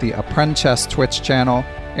 the Apprentice Twitch channel,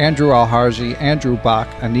 Andrew Alharji, Andrew Bach,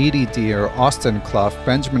 Aniti Deer, Austin Clough,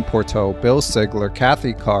 Benjamin Porteau, Bill Sigler,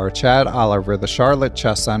 Kathy Carr, Chad Oliver, the Charlotte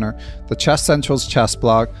Chess Center, the Chess Central's Chess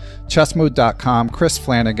Blog, Chessmood.com, Chris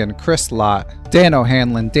Flanagan, Chris Lott, Dan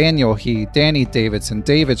O'Hanlon, Daniel He, Danny Davidson,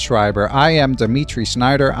 David Schreiber, I am Dimitri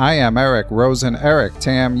Schneider, I am Eric Rosen, Eric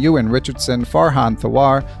Tam, Ewan Richardson, Farhan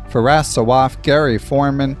Thawar, Faraz Sawaf, Gary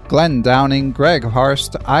Foreman, Glenn Downing, Greg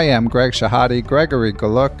Harst, I am Greg Shahadi, Gregory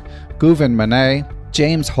Galuk, Guven Manet,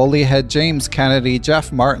 James Holyhead, James Kennedy,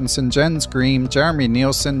 Jeff Martinson, Jens Green, Jeremy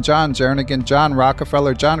Nielsen, John Jernigan, John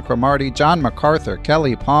Rockefeller, John Cromarty, John MacArthur,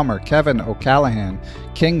 Kelly Palmer, Kevin O'Callahan,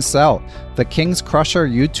 King Cell, the King's Crusher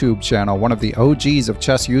YouTube channel, one of the OGs of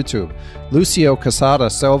chess YouTube, Lucio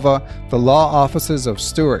Casada Silva, the law offices of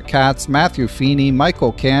Stuart Katz, Matthew Feeney,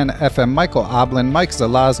 Michael Can, FM Michael Oblin, Mike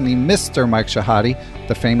Zelazny, Mr. Mike Shahadi,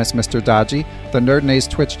 the famous Mr. Dodgy, the Nerdnaze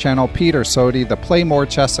Twitch channel, Peter Sodi, the Playmore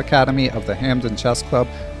Chess Academy of the Hamden Chess Club,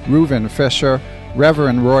 Reuven Fisher,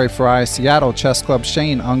 Reverend Roy Fry, Seattle Chess Club,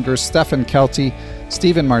 Shane Unger, Stefan Kelty,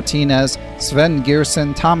 Stephen Martinez, Sven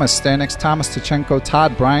Gierson, Thomas Stanix, Thomas Tachenko,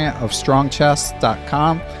 Todd Bryant of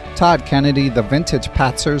StrongChess.com, Todd Kennedy, The Vintage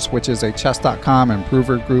Patzers, which is a Chess.com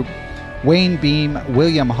improver group, Wayne Beam,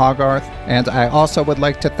 William Hogarth, and I also would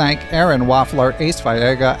like to thank Aaron Waffler, Ace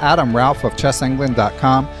Viega, Adam Ralph of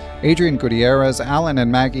ChessEngland.com, Adrian Gutierrez, Alan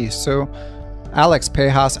and Maggie Sue, Alex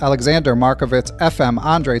Pejas, Alexander Markovitz, FM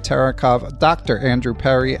Andre Terakov, Dr. Andrew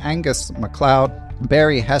Perry, Angus McLeod,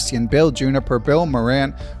 Barry Hessian, Bill Juniper, Bill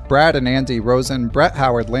Moran, Brad and Andy Rosen, Brett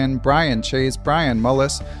Howard Lynn, Brian Chase, Brian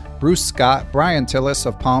Mullis, Bruce Scott, Brian Tillis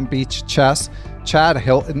of Palm Beach Chess, Chad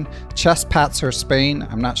Hilton, Chess Patzer Spain,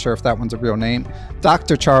 I'm not sure if that one's a real name,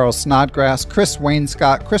 Dr. Charles Snodgrass, Chris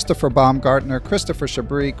Wainscott, Christopher Baumgartner, Christopher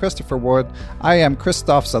Chabris, Christopher Wood, I am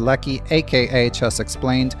Christoph Zalecki, aka Chess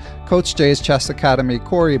Explained, Coach J's Chess Academy,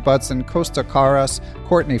 Corey Budson, Costa Caras,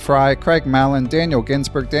 Courtney Fry, Craig Mallon, Daniel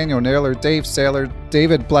Ginsberg, Daniel Naylor, Dave Saylor,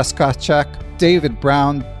 David Bleskacek, David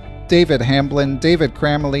Brown, David Hamblin, David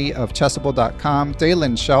Cramley of Chessable.com,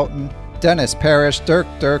 Dalen Shelton, Dennis Parrish, Dirk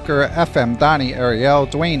Durker, FM Donnie Ariel,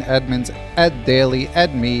 Dwayne Edmonds, Ed Daly,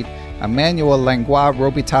 Ed Mead, Emmanuel Langlois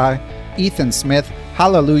Robitaille, Ethan Smith,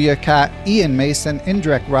 Hallelujah Cat, Ian Mason,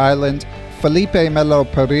 Indrek Ryland, Felipe Melo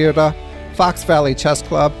Pereira, Fox Valley Chess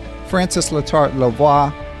Club, Francis Letarte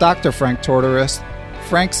Lavoie, Dr. Frank Tortoris,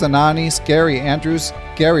 Frank Zananis, Gary Andrews,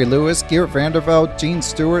 Gary Lewis, Geert Vandervelde, Gene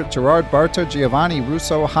Stewart, Gerard Barta, Giovanni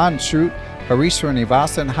Russo, Han Schut, Harish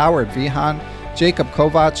Srinivasan, Howard Vihan, Jacob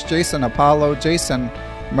Kovac, Jason Apollo, Jason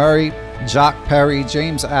Murray, Jacques Perry,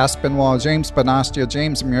 James Aspinwall, James Bonastia,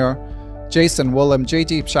 James Muir, Jason Woolham,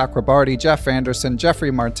 J.D. Chakrabarty, Jeff Anderson,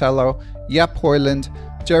 Jeffrey Martello, Yep Hoyland,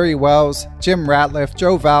 Jerry Wells, Jim Ratliff,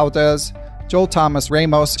 Joe Valdez, Joel Thomas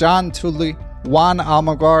Ramos, John Tully, Juan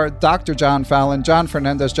Almagar, Dr. John Fallon, John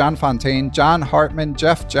Fernandez, John Fontaine, John Hartman,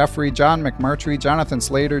 Jeff Jeffrey, John McMurtry, Jonathan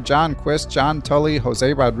Slater, John Quist, John Tully,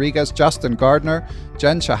 Jose Rodriguez, Justin Gardner,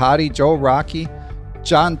 Jen Shahadi, Joel Rocky,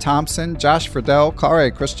 John Thompson, Josh Friedel,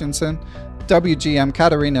 Kare Christensen, WGM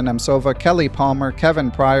Katerina Nemtsova, Kelly Palmer,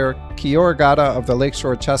 Kevin Pryor, Kior Gata of the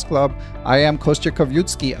Lakeshore Chess Club, I am Kostya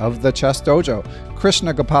Kovyutsky of the Chess Dojo,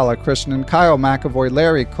 Krishna Gopala Krishnan, Kyle McAvoy,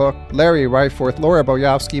 Larry Cook, Larry Ryforth, Laura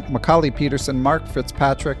Boyowski, Macaulay Peterson, Mark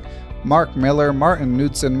Fitzpatrick, Mark Miller, Martin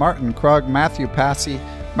Knudsen, Martin Krug, Matthew Passy,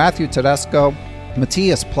 Matthew Tedesco,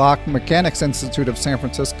 Matthias Plock, Mechanics Institute of San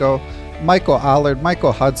Francisco, Michael Allard,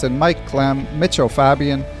 Michael Hudson, Mike Clem, Mitchell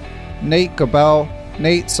Fabian, Nate Gabel,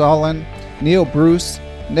 Nate Solon, Neil Bruce,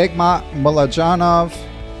 Nigmat Mulajanov,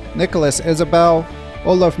 Nicholas Isabel,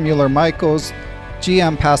 Olaf Mueller-Michaels,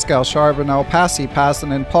 GM Pascal Charbonneau, Passy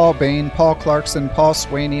Passanen, Paul Bain, Paul Clarkson, Paul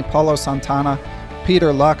Swaney, Paulo Santana,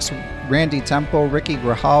 Peter Lux, Randy Temple, Ricky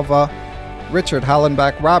Grijalva, Richard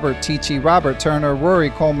Hallenbeck, Robert Tichy, Robert Turner, Rory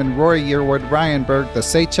Coleman, Rory Yearwood, Ryan Berg, the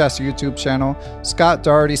Say Chess YouTube channel, Scott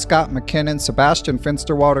Doherty, Scott McKinnon, Sebastian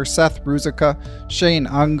Finsterwater, Seth Ruzica, Shane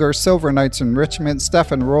Unger, Silver Knights in Richmond,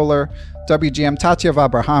 Stefan Roller, WGM Tatyev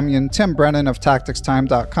Abrahamian, Tim Brennan of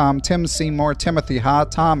TacticsTime.com, Tim Seymour, Timothy Ha,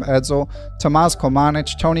 Tom Edsel, Tomas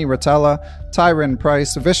Komanich, Tony Rotella, Tyron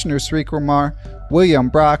Price, Vishnu Sreekumar, William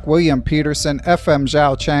Brock, William Peterson, FM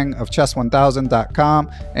Zhao Cheng of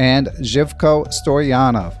Chess1000.com, and Zhivko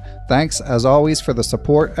Stoyanov. Thanks, as always, for the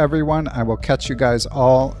support, everyone. I will catch you guys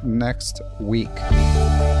all next week.